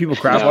it just because people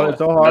crap on it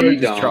so hard. You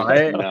Just try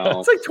it. No,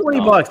 it's like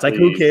 $20. Like,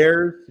 who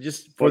cares?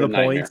 Just for the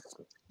points.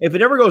 If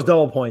it ever goes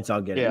double points,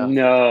 I'll get it. Yeah.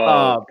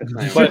 No.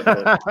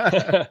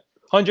 But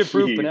 100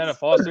 proof banana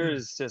Foster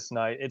is just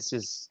nice.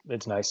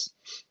 It's nice.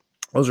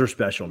 Those are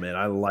special, man.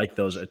 I like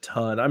those a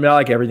ton. I mean, I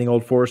like everything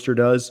Old Forester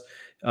does,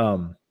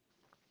 from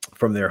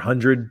their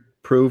 100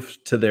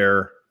 proof to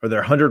their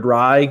 100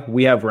 rye.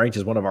 We have ranked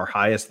as one of our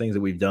highest things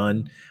that we've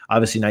done.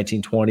 Obviously,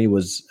 1920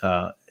 was,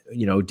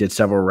 did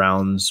several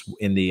rounds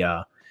in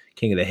the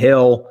King of the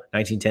Hill.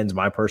 1910 is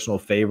my personal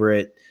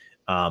favorite.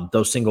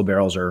 Those single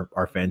barrels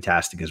are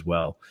fantastic as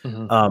well.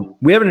 Mm-hmm.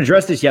 We haven't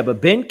addressed this yet, but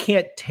Ben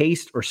can't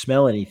taste or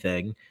smell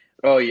anything.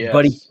 Oh yeah,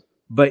 but he's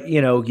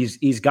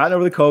gotten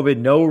over the COVID,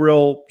 no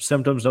real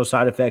symptoms, no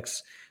side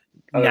effects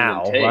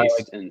now. Taste right?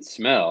 and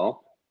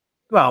smell.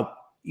 Well,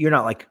 you're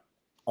not like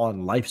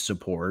on life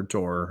support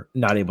or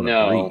not able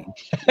to breathe.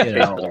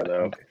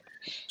 Though.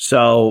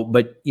 So,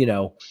 but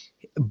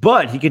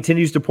he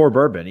continues to pour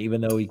bourbon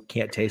even though he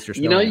can't taste or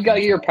smell. You got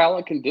to get your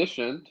palate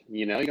conditioned.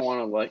 You don't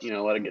want to let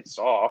it get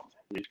soft.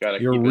 You just got to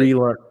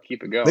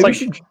keep it going. Maybe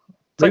it's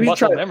like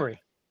muscle memory.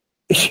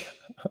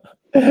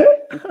 You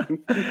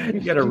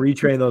got to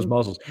retrain those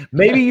muscles.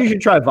 Maybe you should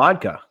try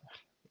vodka.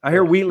 I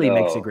hear Wheatley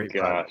makes a great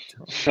product.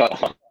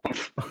 Shut up.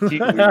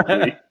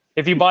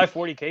 If you buy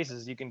 40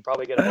 cases, you can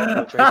probably get a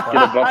Buffalo Trace. Get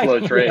a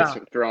Buffalo Trace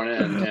thrown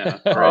in. Yeah.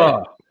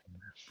 Right.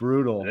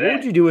 Brutal.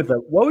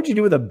 What would you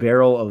do with a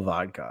barrel of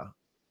vodka?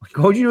 Like,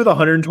 what would you do with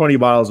 120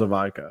 bottles of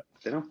vodka?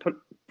 They don't put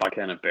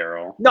vodka in a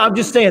barrel. No, I'm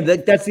just saying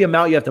that's the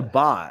amount you have to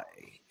buy.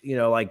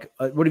 What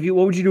would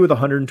you do with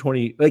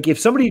 120? Like, if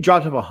somebody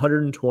dropped off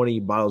 120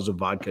 bottles of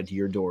vodka to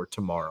your door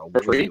tomorrow,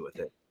 what would you do with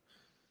it?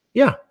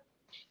 Yeah.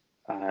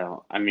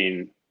 I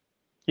mean,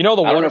 the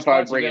water I don't know if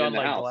I'd spots bring you it get in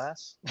on the like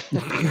house.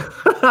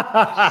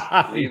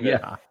 glass.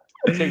 Yeah.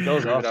 Take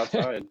those Leave it off.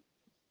 outside.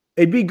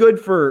 It'd be good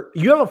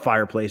you have a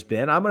fireplace,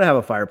 Ben. I'm gonna have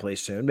a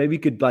fireplace soon. Maybe you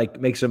could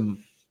make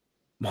some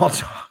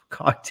Molotov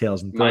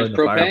cocktails and throw it in the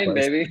propane,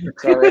 fireplace. baby.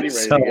 It's already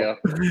ready to go.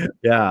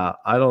 Yeah,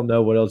 I don't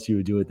know what else you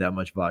would do with that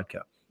much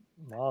vodka.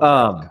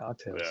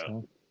 Cocktails.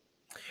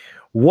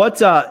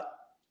 Yeah.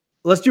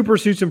 Let's do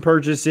pursuits and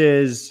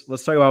purchases.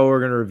 Let's talk about what we're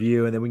going to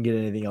review, and then we can get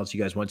anything else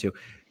you guys want to.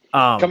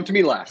 Come to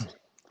me last.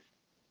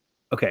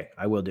 Okay,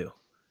 I will do.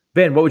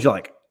 Ben, what would you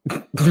like?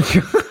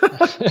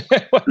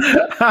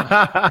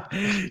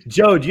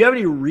 Joe, do you have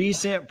any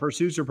recent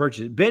pursuits or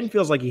purchases? Ben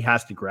feels like he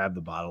has to grab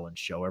the bottle and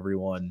show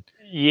everyone.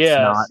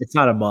 Yeah, it's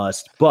not a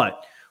must.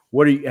 But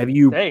what are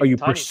you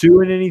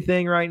pursuing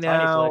anything right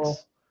now?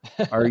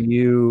 Are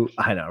you?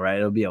 I know, right?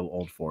 It'll be an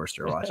Old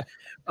Forester watch.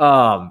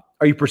 Are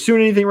you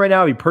pursuing anything right now?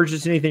 Have you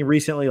purchased anything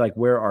recently? Like,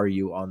 where are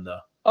you on the?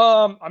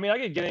 I mean, I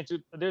could get into.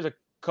 There's a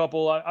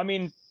couple. I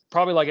mean,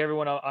 probably like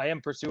everyone, I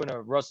am pursuing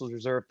a Russell's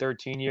Reserve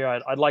 13 year.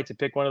 I'd like to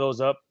pick one of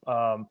those up.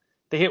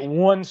 They hit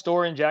one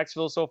store in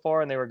Jacksonville so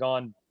far, and they were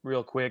gone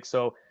real quick.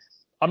 So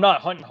I'm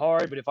not hunting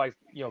hard, but if I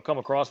come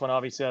across one,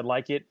 obviously I'd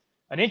like it.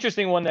 An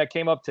interesting one that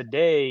came up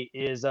today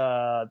is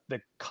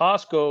the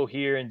Costco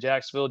here in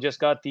Jacksonville just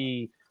got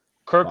the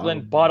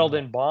Kirkland Bottled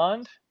in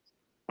Bond.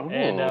 Oh.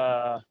 And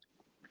I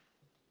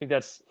think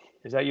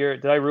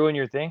did I ruin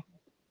your thing?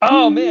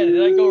 Oh man,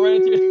 did I go right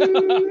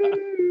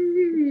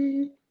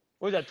into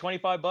what was that,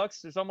 $25 or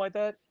something like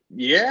that?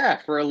 Yeah,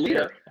 for a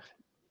liter.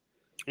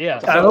 Yeah.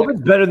 I hope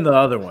it's better than the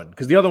other one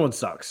because the other one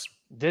sucks.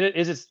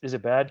 Is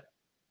it bad?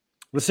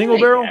 The single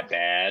barrel? Not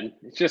bad.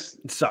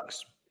 It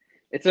sucks.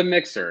 It's a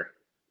mixer,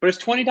 but it's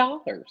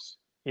 $20.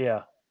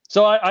 Yeah.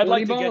 So I'd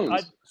like to get.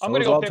 I'm So going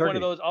to is go Wild pick Turkey. one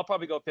of those. I'll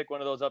probably go pick one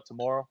of those up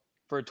tomorrow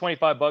for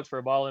 $25 for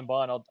a bottle in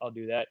bond, I'll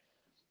do that.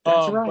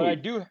 That's right. But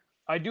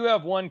I do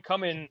have one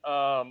coming.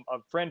 A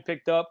friend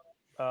picked up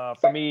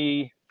for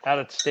me out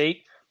of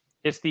state.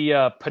 It's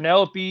the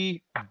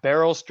Penelope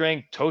Barrel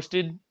Strength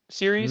Toasted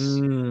series,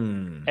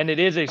 and it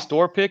is a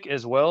store pick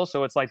as well.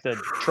 So it's like the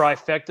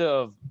trifecta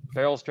of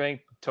barrel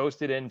strength,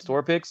 toasted, and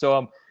store pick.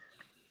 So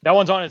that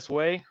one's on its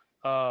way.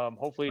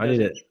 Hopefully it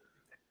doesn't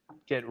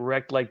get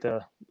wrecked like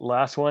the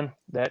last one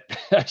that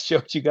I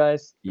showed you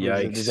guys.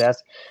 Yikes!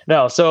 Disaster.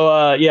 No,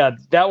 so yeah,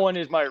 that one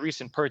is my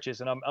recent purchase,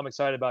 and I'm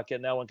excited about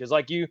getting that one because,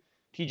 like you,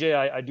 TJ,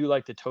 I do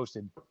like the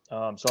toasted,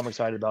 so I'm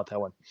excited about that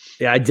one.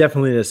 Yeah, I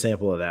definitely need a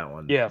sample of that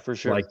one. Yeah, for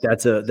sure. Like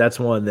that's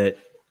one that,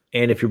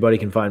 and if your buddy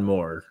can find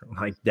more,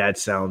 like that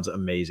sounds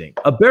amazing.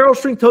 A barrel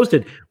strength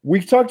toasted.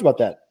 We've talked about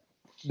that.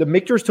 The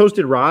Michter's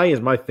Toasted Rye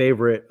is my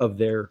favorite of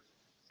their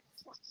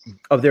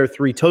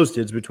three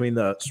toasteds between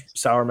the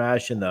sour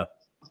mash and the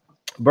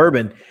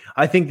bourbon.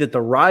 I think that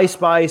the rye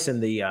spice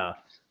and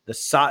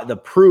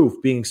the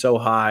proof being so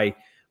high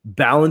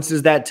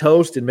balances that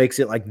toast and makes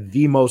it like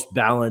the most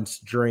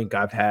balanced drink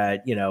I've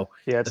had. You know,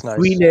 it's the nice.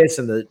 Sweetness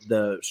and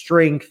the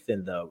strength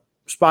and the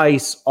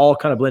spice all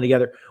kind of blend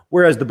together.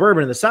 Whereas the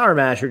bourbon and the sour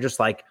mash are just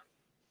like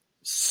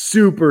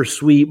super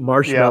sweet,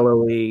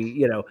 marshmallowy.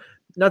 You know,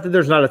 not that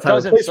there's not a time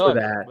and place for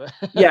that.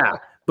 Yeah.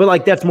 But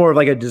like that's more of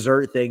like a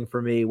dessert thing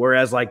for me.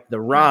 Whereas like the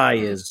rye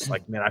is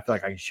like, man, I feel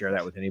like I can share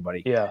that with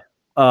anybody. Yeah.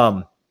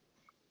 I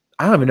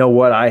don't even know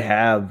what I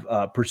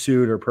have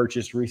pursued or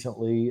purchased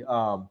recently.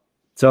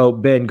 So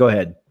Ben, go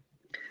ahead.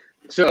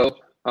 So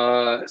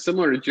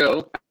similar to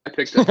Joe, I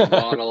picked up a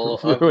bottle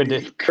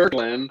of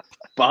Kirkland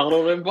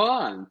bottled in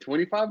bond,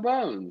 25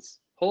 bones,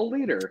 whole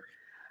liter.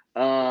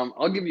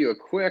 I'll give you a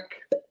quick.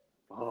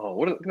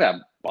 Look at that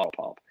bottle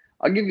pop.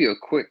 I'll give you a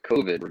quick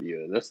COVID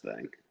review of this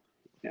thing.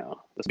 This will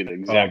be the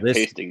exact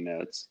tasting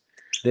notes.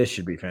 This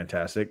should be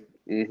fantastic.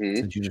 Mm-hmm.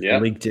 Since you just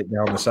leaked it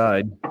down the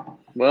side.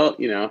 Well,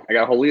 I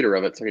got a whole liter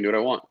of it, so I can do what I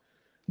want.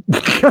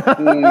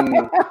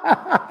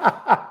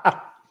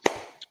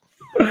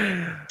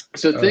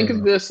 So think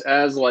of this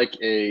as like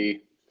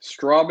a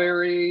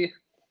strawberry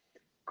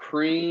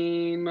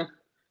cream.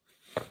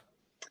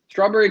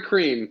 Strawberry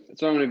cream.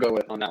 That's what I'm going to go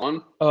with on that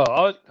one.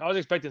 Oh, I was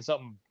expecting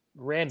something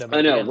random.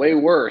 I know, way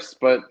worse,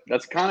 but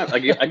that's kind of I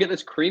get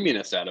this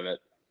creaminess out of it.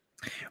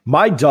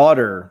 My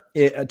daughter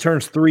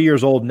turns 3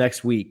 years old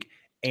next week,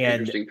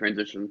 and interesting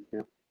transition.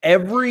 Yeah.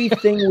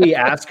 Everything we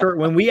ask her,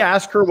 when we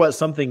ask her what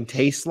something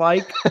tastes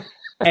like,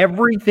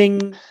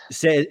 everything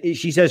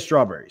she says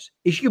strawberries.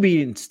 If she could be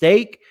eating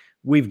steak,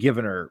 we've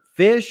given her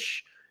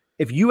fish.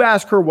 If you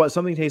ask her what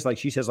something tastes like,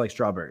 she says like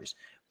strawberries.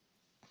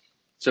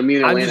 So me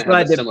and Atlanta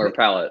have a similar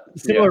palate.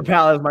 Similar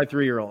palate as my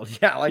 3-year-old.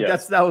 Yeah, like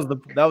that was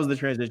the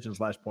transition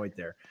 / point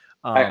there.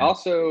 I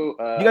also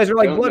you guys are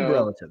like blood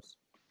relatives.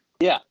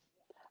 Yeah.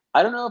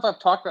 I don't know if I've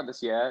talked about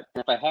this yet.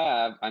 If I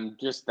have, I'm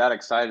just that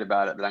excited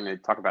about it that I'm going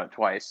to talk about it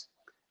twice.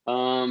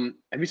 Have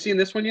you seen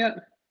this one yet?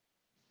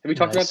 Have we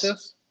talked about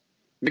this?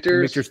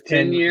 Michter's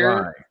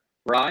 10-year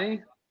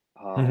rye.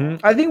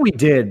 I think we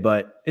did,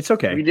 but it's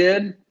okay. We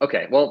did?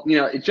 Okay. Well,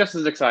 it's just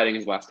as exciting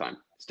as last time.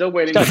 Still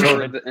waiting for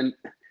the end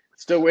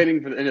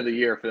of the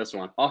year for this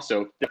one.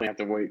 Also, definitely have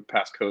to wait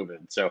past COVID.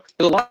 So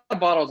there's a lot of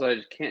bottles that I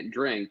just can't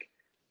drink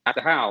at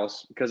the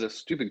house because of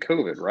stupid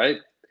COVID, right?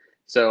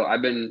 So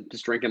I've been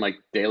just drinking like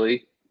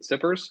daily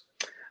sippers.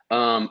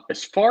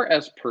 As far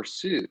as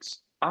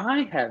pursuits,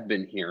 I have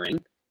been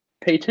hearing,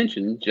 pay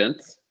attention,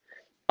 gents.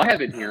 I have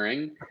been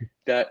hearing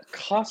that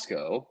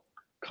Costco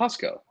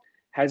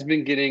has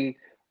been getting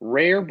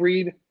rare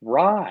breed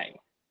rye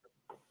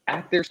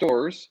at their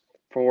stores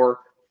for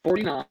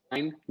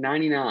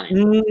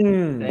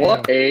 $49.99.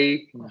 What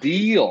a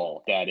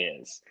deal that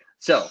is.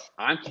 So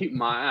I'm keeping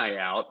my eye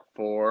out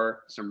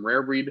for some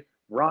rare breed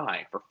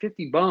rye for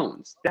 50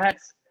 bones.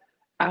 That's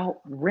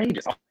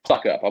outrageous. I'll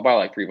stock up. I'll buy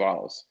like 3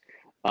 bottles.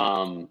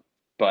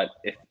 But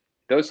if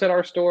those hit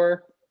our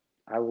store,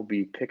 I will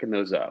be picking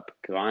those up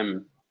because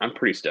I'm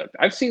pretty stoked.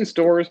 I've seen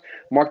stores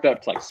marked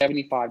up to like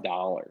 $75.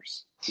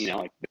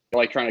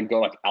 Like trying to go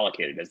like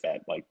allocated as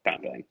that like kind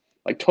of thing.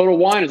 Like Total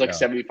Wine is like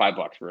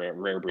 $75 for a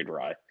rare breed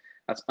rye.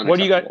 That's unacceptable. What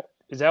do you got?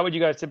 Is that what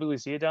you guys typically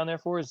see it down there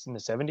for? Is in the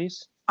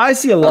 70s? I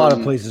see a lot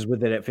of places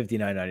with it at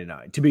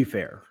 $59.99. To be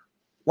fair,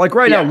 like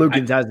right now,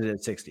 Lucan's has it at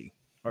 $60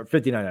 or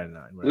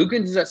 $59.99.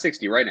 Lucan's is at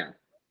 $60 right now.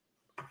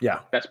 Yeah,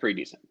 that's pretty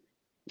decent.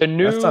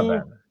 That's not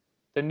bad.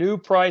 The new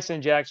price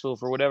in Jacksonville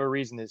for whatever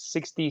reason is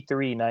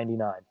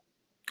 $63.99.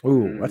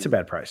 Ooh, that's a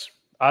bad price.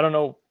 I don't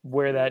know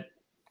where that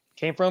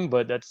came from,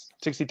 but that's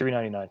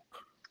 $63.99.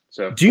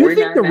 So do you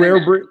think the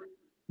rare breed?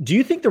 Do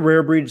you think the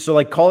rare breed? So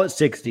like call it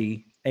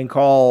 60 and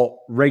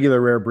call regular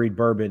rare breed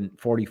bourbon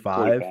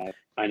 45.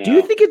 I know. Do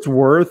you think it's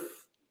worth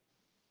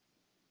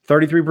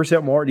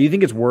 33% more? Do you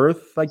think it's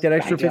worth like that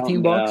extra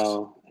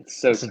 $15? It's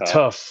so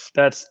tough.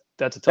 That's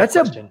a tough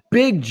question. A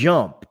big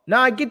jump.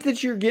 Now I get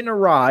that you're getting a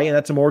rye and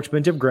that's a more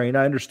expensive grain.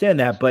 I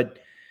understand that, but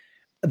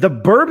the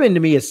bourbon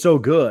to me is so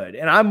good,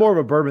 and I'm more of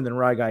a bourbon than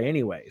rye guy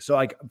anyway. So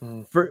like,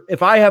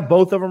 if I have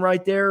both of them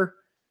right there,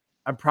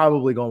 I'm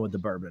probably going with the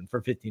bourbon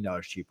for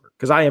 $15 cheaper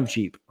because I am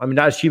cheap. I mean,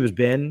 not as cheap as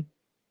Ben,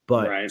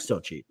 but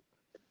still cheap.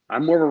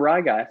 I'm more of a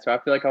rye guy, so I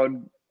feel like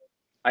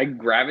I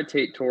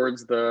gravitate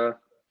towards the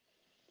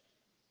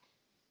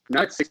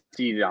not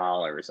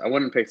 $60. I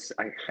wouldn't pay.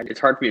 It's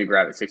hard for me to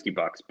grab at $60,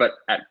 but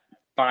at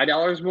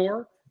 $5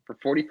 more for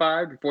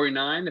 45 to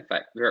 49, if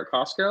they're at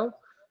Costco,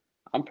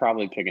 I'm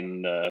probably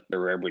picking the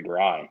Rare Breed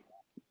Rye.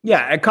 Yeah,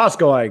 at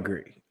Costco, I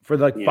agree. For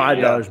like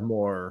 $5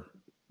 more,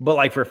 but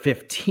like for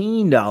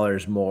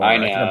 $15 more, I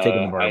think I'm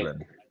taking the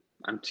bourbon.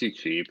 I'm too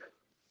cheap.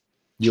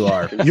 You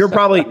are. You're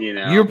probably.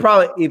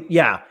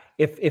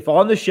 If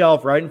on the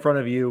shelf right in front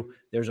of you,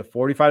 there's a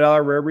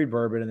 $45 Rare Breed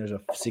bourbon and there's a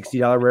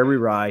 $60 Rare Breed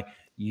Rye,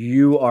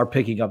 you are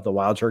picking up the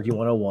Wild Turkey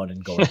 101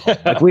 and going home.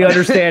 Like we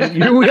understand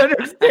you. We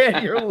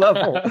understand your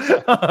level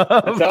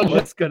of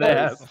what's going to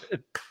happen.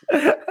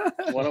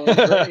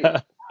 101's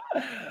great.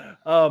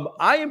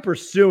 I am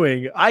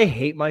pursuing. I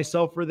hate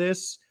myself for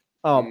this.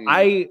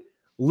 I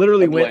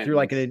literally went through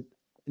like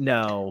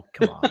no,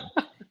 come on.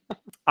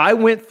 I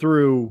went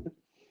through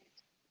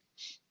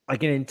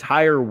like an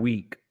entire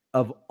week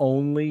of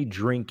only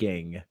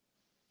drinking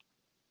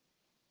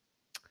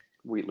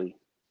Wheatley.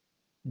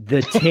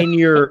 The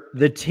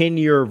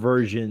 10-year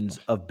versions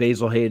of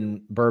Basil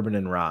Hayden bourbon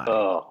and rye.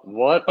 Oh,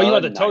 what? Oh, you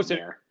want the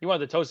toasted? You want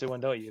the toasted one,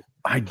 don't you?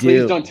 I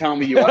do. Please don't tell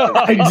me you want.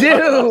 I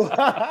do.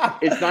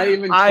 It's not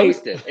even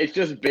toasted. It's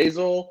just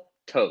basil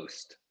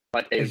toast,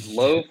 like a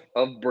loaf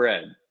of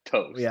bread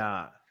toast.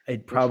 Yeah,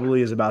 it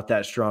probably is about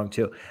that strong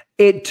too.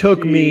 It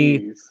took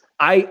me.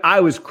 I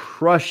was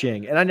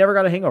crushing, and I never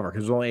got a hangover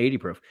because it was only 80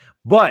 proof.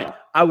 But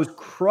I was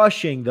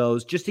crushing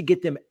those just to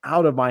get them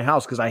out of my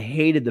house because I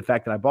hated the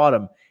fact that I bought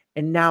them.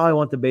 And now I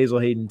want the Basil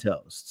Hayden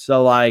toast.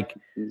 So like,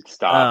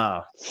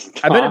 stop.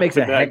 I bet it makes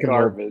a heck of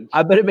garbage.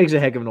 I bet it makes a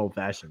heck of an old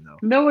fashioned though.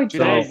 No, it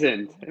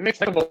doesn't. It makes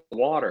a heck of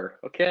water.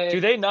 Okay. Do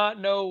they not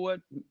know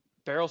what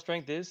barrel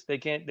strength is? They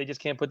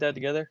just can't put that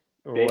together.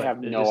 They have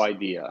no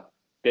idea.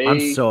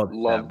 I'm so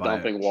love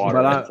dumping water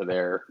into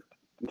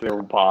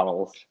their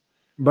bottles.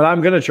 But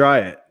I'm gonna try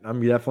it.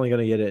 I'm definitely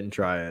gonna get it and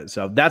try it.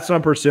 So that's what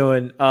I'm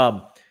pursuing.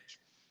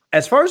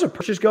 As far as a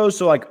purchase goes,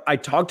 so like I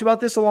talked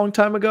about this a long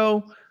time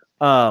ago.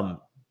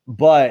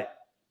 But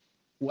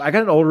I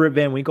got an old Rip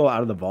Van Winkle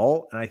out of the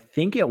vault, and I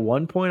think at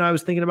one point I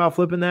was thinking about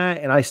flipping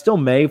that, and I still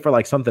may for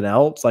like something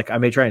else. Like I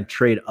may try and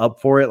trade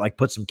up for it, like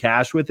put some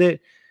cash with it.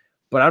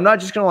 But I'm not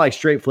just gonna like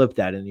straight flip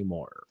that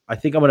anymore. I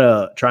think I'm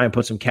gonna try and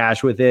put some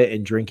cash with it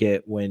and drink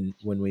it when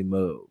we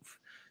move.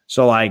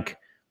 So like,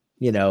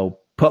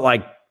 put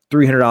like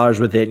 $300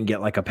 with it and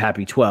get like a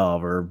Pappy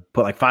 12, or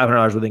put like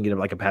 $500 with it and get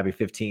like a Pappy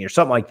 15 or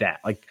something like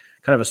that. Like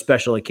kind of a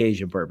special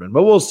occasion bourbon.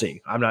 But we'll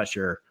see. I'm not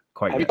sure.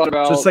 Have you thought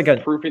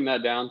about proofing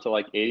that down to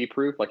like 80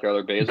 proof, like your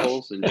other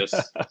basils, and just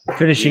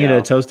finishing it in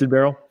a toasted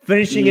barrel?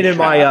 Finishing it in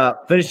my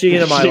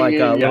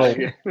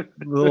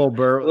little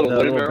barrel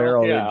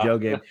that Joe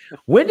gave.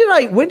 When did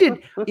I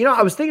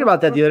was thinking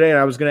about that the other day, and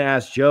I was going to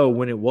ask Joe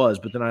when it was,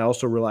 but then I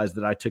also realized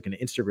that I took an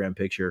Instagram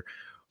picture.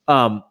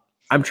 I'm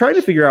trying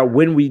to figure out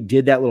when we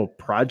did that little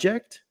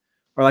project,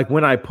 or like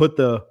when I put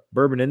the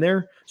bourbon in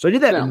there. So I did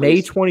that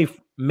May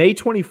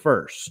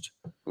 21st.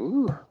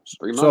 Ooh,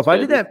 3 months. So if I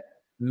did that.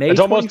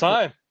 It's almost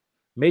time.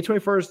 May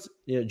 21st,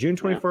 June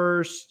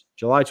 21st,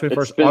 July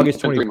 21st,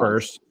 August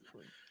 21st.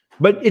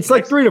 But it's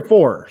like 3 to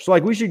 4. So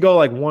like we should go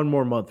like one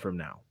more month from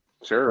now.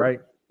 Sure.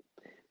 Right.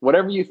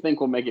 Whatever you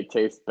think will make it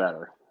taste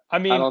better. I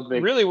mean,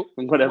 really,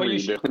 whatever you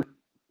do.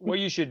 What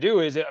you should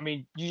do is,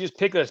 you just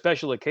pick a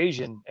special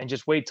occasion and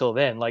just wait till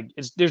then. Like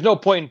there's no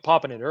point in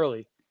popping it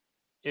early.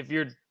 If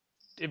you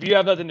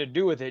have nothing to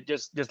do with it,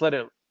 just let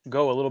it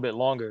go a little bit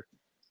longer.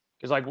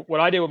 Because like what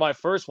I did with my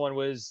first one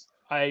was,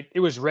 it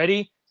was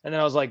ready, and then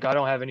I was like, I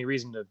don't have any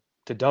reason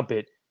to dump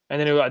it. And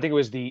then I think it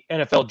was the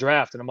NFL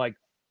draft, and I'm like,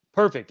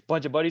 perfect,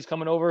 bunch of buddies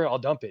coming over, I'll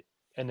dump it.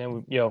 And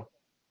then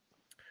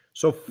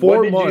So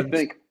 4 months. What did you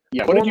think?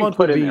 Yeah, what did you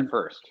put in there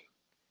first?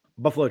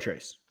 Buffalo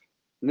Trace.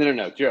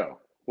 No, Joe.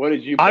 What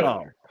did you put in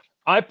there?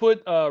 I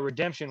put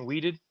Redemption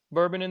Wheated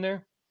bourbon in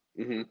there.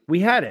 Mm-hmm. We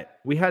had it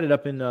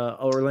up in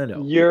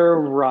Orlando. You're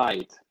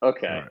right.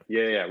 Okay. Right.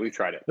 Yeah, we've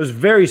tried it. It was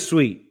very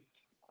sweet.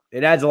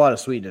 It adds a lot of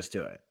sweetness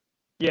to it.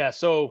 Yeah,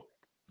 so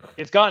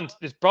it's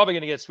probably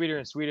going to get sweeter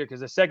and sweeter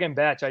because the second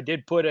batch I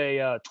did put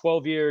a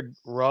 12-year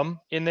rum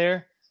in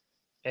there,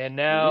 and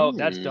now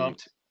that's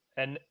dumped.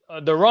 And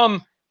the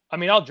rum,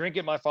 I'll drink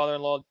it. My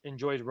father-in-law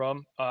enjoys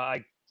rum.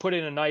 I put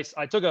it in I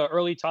took a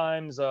Early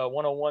Times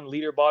 101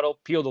 liter bottle,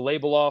 peeled the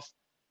label off,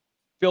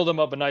 filled him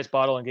up a nice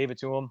bottle and gave it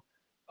to him.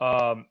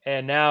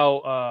 And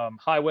now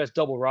High West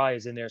Double Rye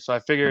is in there. So I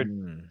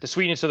figured the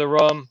sweetness of the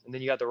rum, and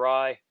then you got the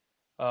rye.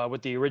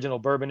 With the original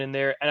bourbon in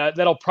there, and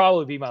that'll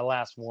probably be my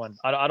last one.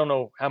 I don't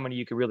know how many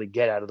you could really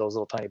get out of those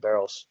little tiny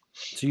barrels.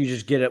 So you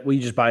just get it? Will you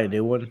just buy a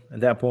new one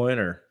at that point,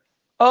 or?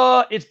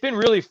 It's been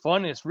really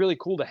fun. It's really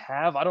cool to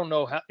have. I don't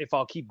know if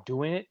I'll keep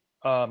doing it.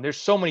 There's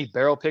so many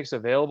barrel picks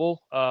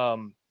available. I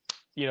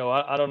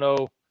don't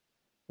know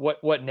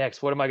what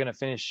next. What am I going to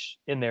finish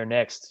in there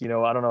next? I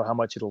don't know how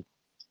much it'll,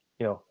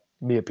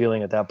 be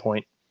appealing at that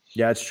point.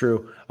 Yeah, it's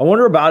true. I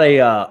wonder about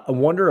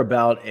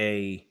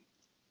a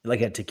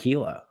like a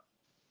tequila.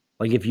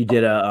 Like if you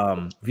did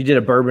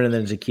a bourbon and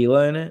then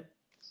tequila in it.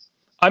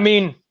 I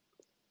mean,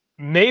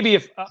 maybe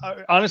if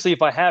honestly,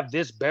 if I have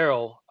this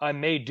barrel, I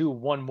may do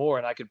one more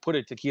and I could put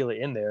a tequila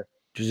in there.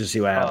 Just to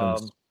see what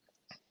happens.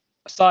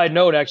 Side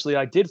note, actually,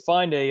 I did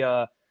find they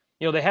have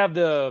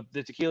the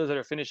tequilas that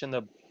are finished in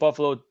the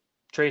Buffalo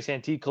Trace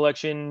Antique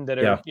collection that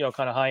are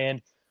kind of high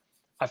end.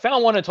 I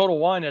found one at Total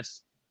Wine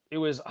I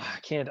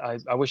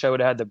wish I would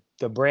have had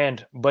the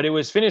brand, but it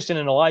was finished in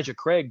an Elijah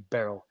Craig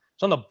barrel.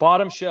 It's on the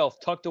bottom shelf,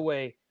 tucked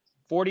away,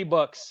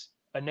 $40,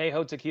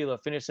 Añejo tequila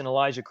finished in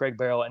Elijah Craig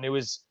barrel, and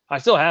I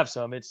still have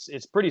some.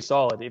 It's pretty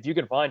solid if you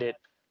can find it.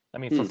 I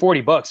mean, for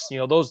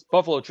 $40, those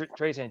Buffalo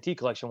Trace Antique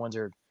collection ones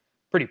are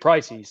pretty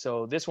pricey.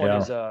 So this one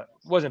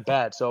wasn't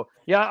bad. So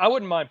yeah, I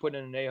wouldn't mind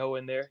putting an Añejo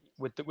in there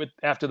with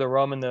after the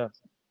rum and the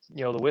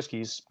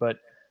whiskeys, but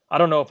I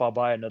don't know if I'll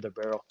buy another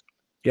barrel.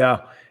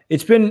 Yeah,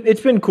 it's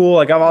been cool.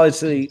 Like I've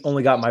obviously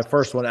only got my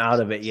first one out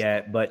of it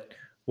yet, but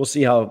we'll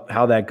see how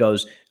that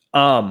goes.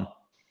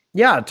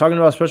 Yeah, talking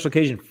about special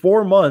occasion,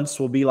 4 months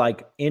will be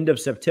like end of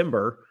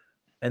September,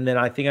 and then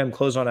I think I'm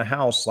closed on a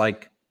house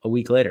like a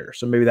week later.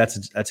 So maybe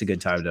that's a good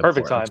time to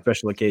perfect time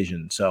special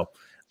occasion. So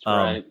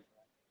right.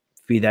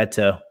 Feed that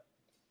to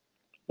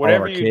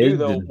whatever you do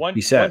though.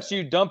 Once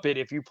you dump it,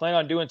 if you plan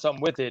on doing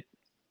something with it,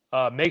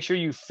 make sure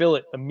you fill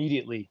it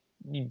immediately.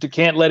 You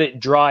can't let it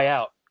dry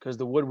out because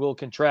the wood will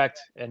contract,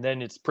 and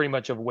then it's pretty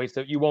much of a waste.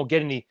 You won't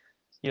get any,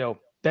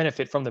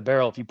 benefit from the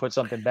barrel if you put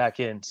something back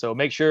in. So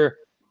make sure,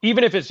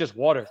 even if it's just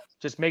water,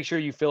 just make sure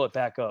you fill it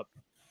back up.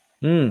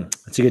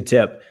 That's a good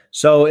tip.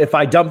 So if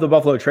I dump the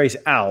Buffalo Trace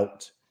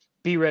out,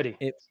 be ready.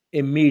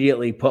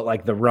 Immediately put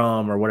like the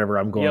rum or whatever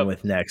I'm going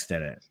with next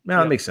in it. No,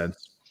 that makes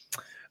sense.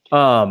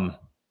 Other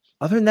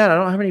than that, I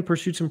don't have any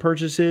pursuits and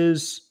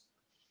purchases.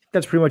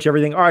 That's pretty much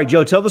everything. All right,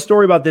 Joe, tell the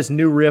story about this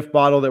new Riff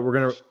bottle that we're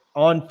going to,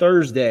 on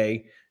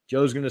Thursday,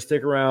 Joe's going to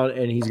stick around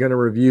and he's going to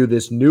review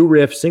this new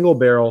Riff single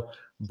barrel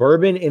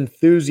bourbon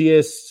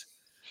enthusiast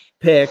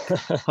pick,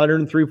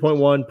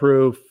 103.1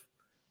 proof.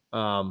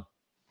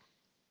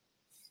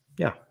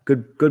 Yeah,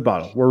 good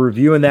bottle. We're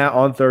reviewing that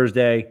on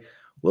Thursday. A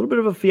little bit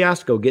of a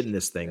fiasco getting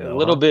this thing, though. A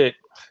little bit.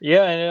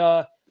 Yeah,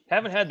 and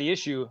haven't had the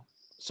issue.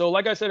 So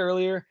like I said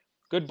earlier,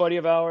 good buddy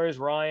of ours,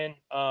 Ryan,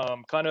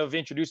 kind of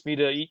introduced me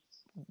to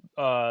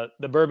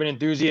the bourbon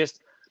enthusiast.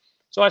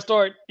 So I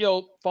start,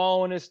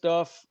 following his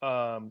stuff.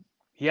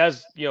 He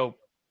has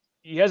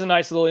a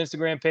nice little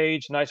Instagram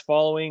page, nice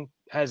following,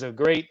 has a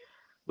great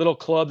little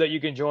club that you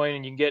can join,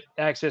 and you can get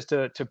access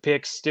to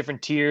picks,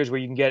 different tiers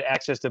where you can get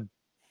access to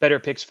better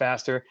picks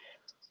faster.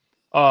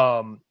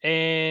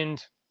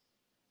 And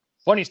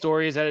funny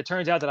story is that it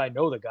turns out that I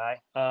know the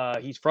guy.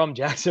 He's from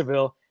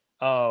Jacksonville.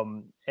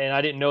 And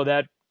I didn't know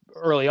that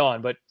early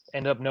on, but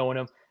ended up knowing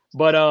him.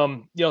 But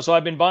so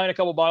I've been buying a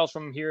couple bottles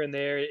from here and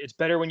there. It's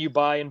better when you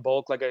buy in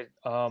bulk, like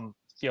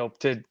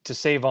to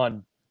save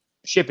on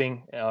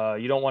shipping.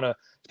 You don't want to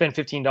spend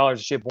 $15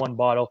 to ship one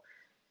bottle.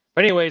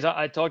 But anyways,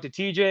 I talked to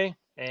TJ,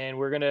 and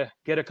we're gonna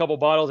get a couple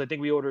bottles. I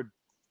think we ordered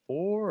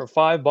 4 or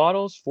 5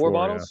 bottles, 4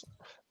 bottles.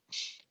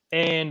 Yeah.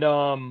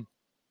 And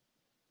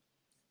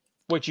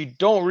what you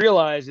don't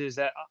realize is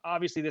that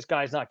obviously this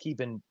guy's not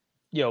keeping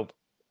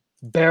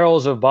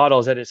barrels of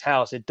bottles at his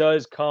house. It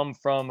does come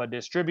from a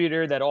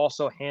distributor that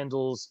also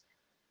handles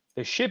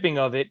the shipping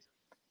of it.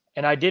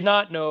 And I did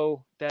not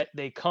know that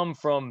they come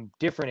from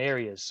different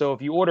areas. So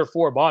if you order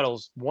 4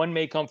 bottles, 1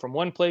 may come from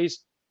one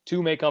place,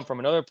 2 may come from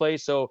another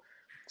place. So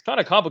it's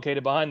kind of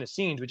complicated behind the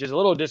scenes, which is a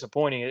little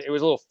disappointing. It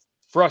was a little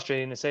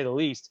frustrating to say the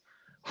least.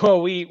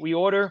 Well, we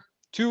order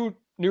 2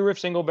 New Riff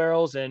single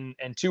barrels and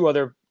 2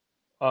 other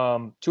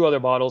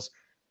bottles.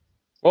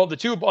 Well, the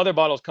 2 other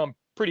bottles come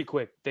pretty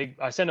quick.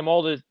 I send them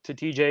all to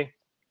TJ,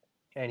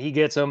 and he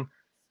gets them.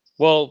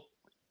 Well,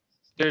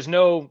 there's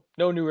no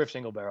New Riff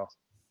single barrel,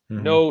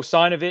 no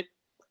sign of it.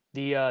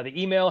 The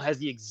email has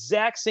the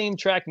exact same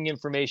tracking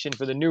information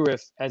for the New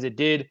Riff as it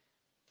did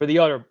for the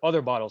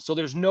other bottles. So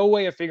there's no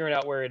way of figuring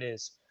out where it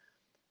is.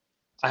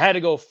 I had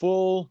to go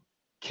full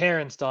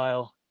Karen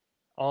style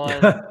on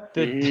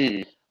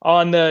the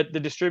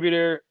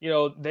distributor.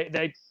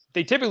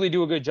 They typically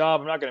do a good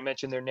job. I'm not going to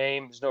mention their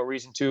name. There's no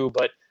reason to,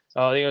 but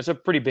it's a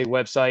pretty big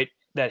website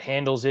that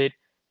handles it.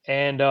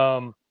 And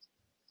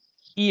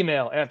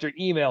email after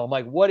email, I'm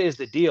like, what is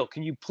the deal?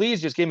 Can you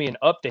please just give me an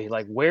update?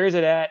 Like, where is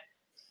it at?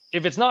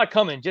 If it's not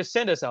coming, just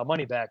send us our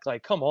money back.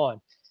 Like, come on.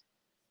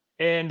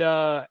 And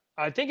I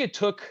think it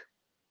took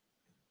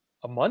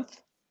a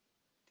month.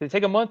 Did it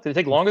take a month? Did it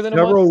take longer than a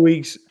month? Several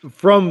weeks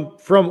from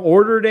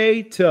order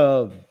day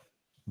to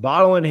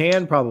bottle in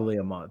hand, probably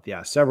a month.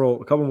 Yeah, a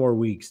couple more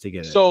weeks to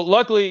get it. So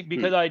luckily,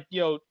 because I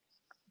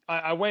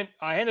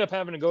ended up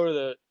having to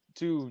go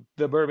to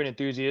the bourbon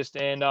enthusiast,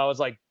 and I was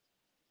like,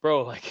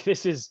 bro, like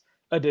this is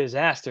a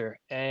disaster.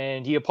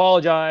 And he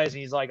apologized.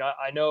 And he's like,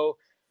 I know,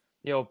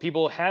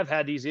 people have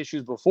had these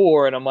issues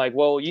before. And I'm like,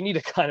 well, you need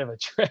to kind of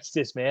address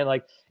this, man.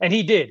 Like, and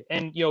he did.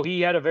 And,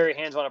 he had a very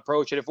hands-on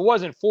approach. And if it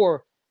wasn't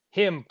for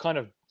him kind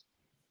of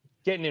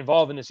getting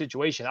involved in the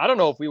situation. I don't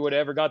know if we would have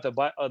ever got the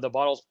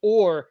bottles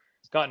or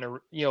gotten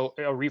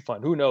a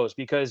refund. Who knows?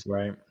 Because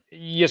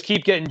you just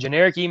keep getting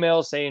generic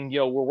emails saying,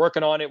 we're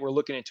working on it. We're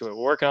looking into it.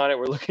 We're working on it.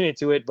 We're looking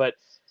into it. But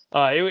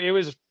it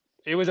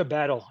was a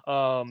battle.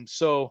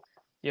 So,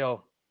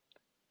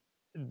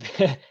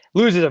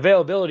 loses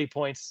availability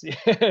points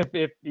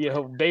if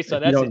based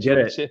on that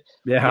situation.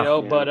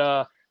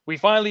 But we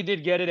finally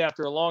did get it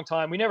after a long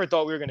time. We never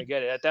thought we were going to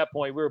get it. At that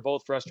point, we were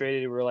both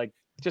frustrated. We were like,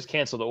 just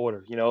cancel the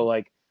order,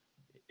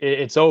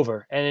 it's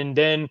over. And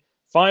then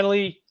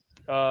finally,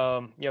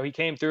 he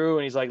came through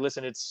and he's like,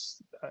 listen,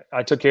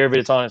 I took care of it.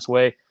 It's on its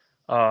way.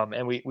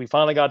 And we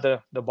finally got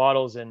the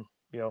bottles, and,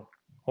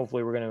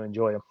 hopefully we're going to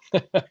enjoy them.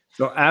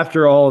 So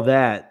after all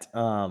that,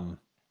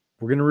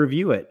 we're going to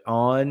review it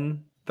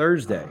on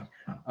Thursday.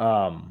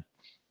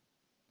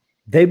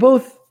 They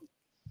both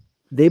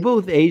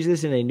aged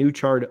this in a new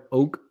charred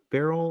oak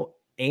barrel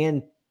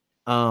and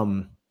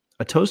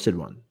a toasted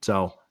one.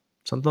 So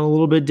something a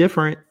little bit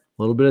different,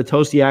 a little bit of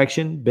toasty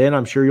action. Ben,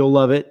 I'm sure you'll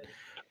love it.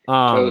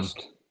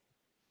 Toast.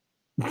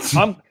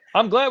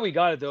 I'm glad we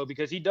got it though,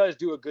 because he does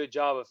do a good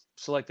job of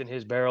selecting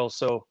his barrels.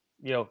 So,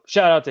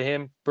 shout out to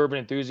him, Bourbon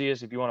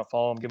Enthusiast. If you want to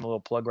follow him, give him a little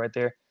plug right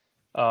there.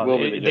 We'll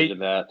be the judge of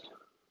that.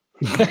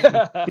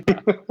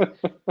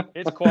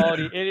 It's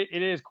quality.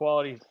 It is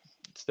quality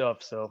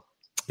stuff. So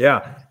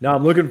yeah, no,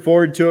 I'm looking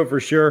forward to it for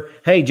sure.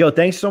 Hey, Joe,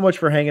 thanks so much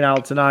for hanging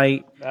out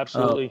tonight.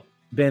 Absolutely.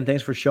 Ben,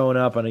 thanks for showing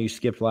up. I know you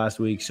skipped last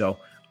week, so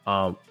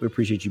we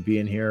appreciate you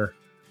being here.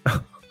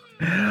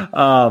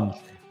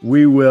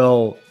 We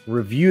will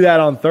review that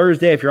on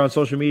Thursday. If you're on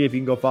social media, if you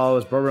can go follow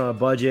us, Bourbon on a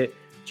Budget.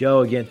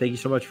 Joe, again, thank you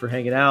so much for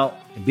hanging out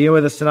and being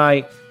with us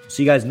tonight.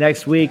 See you guys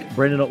next week.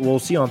 Brendan, we'll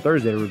see you on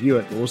Thursday to review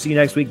it. But we'll see you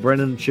next week.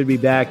 Brendan should be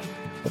back.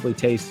 Hopefully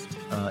Taste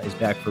is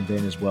back for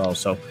Ben as well.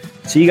 So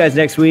see you guys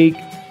next week.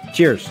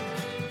 Cheers.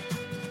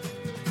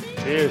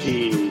 Cheers.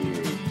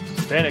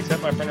 Ben,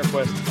 accept my friend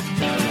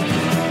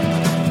request.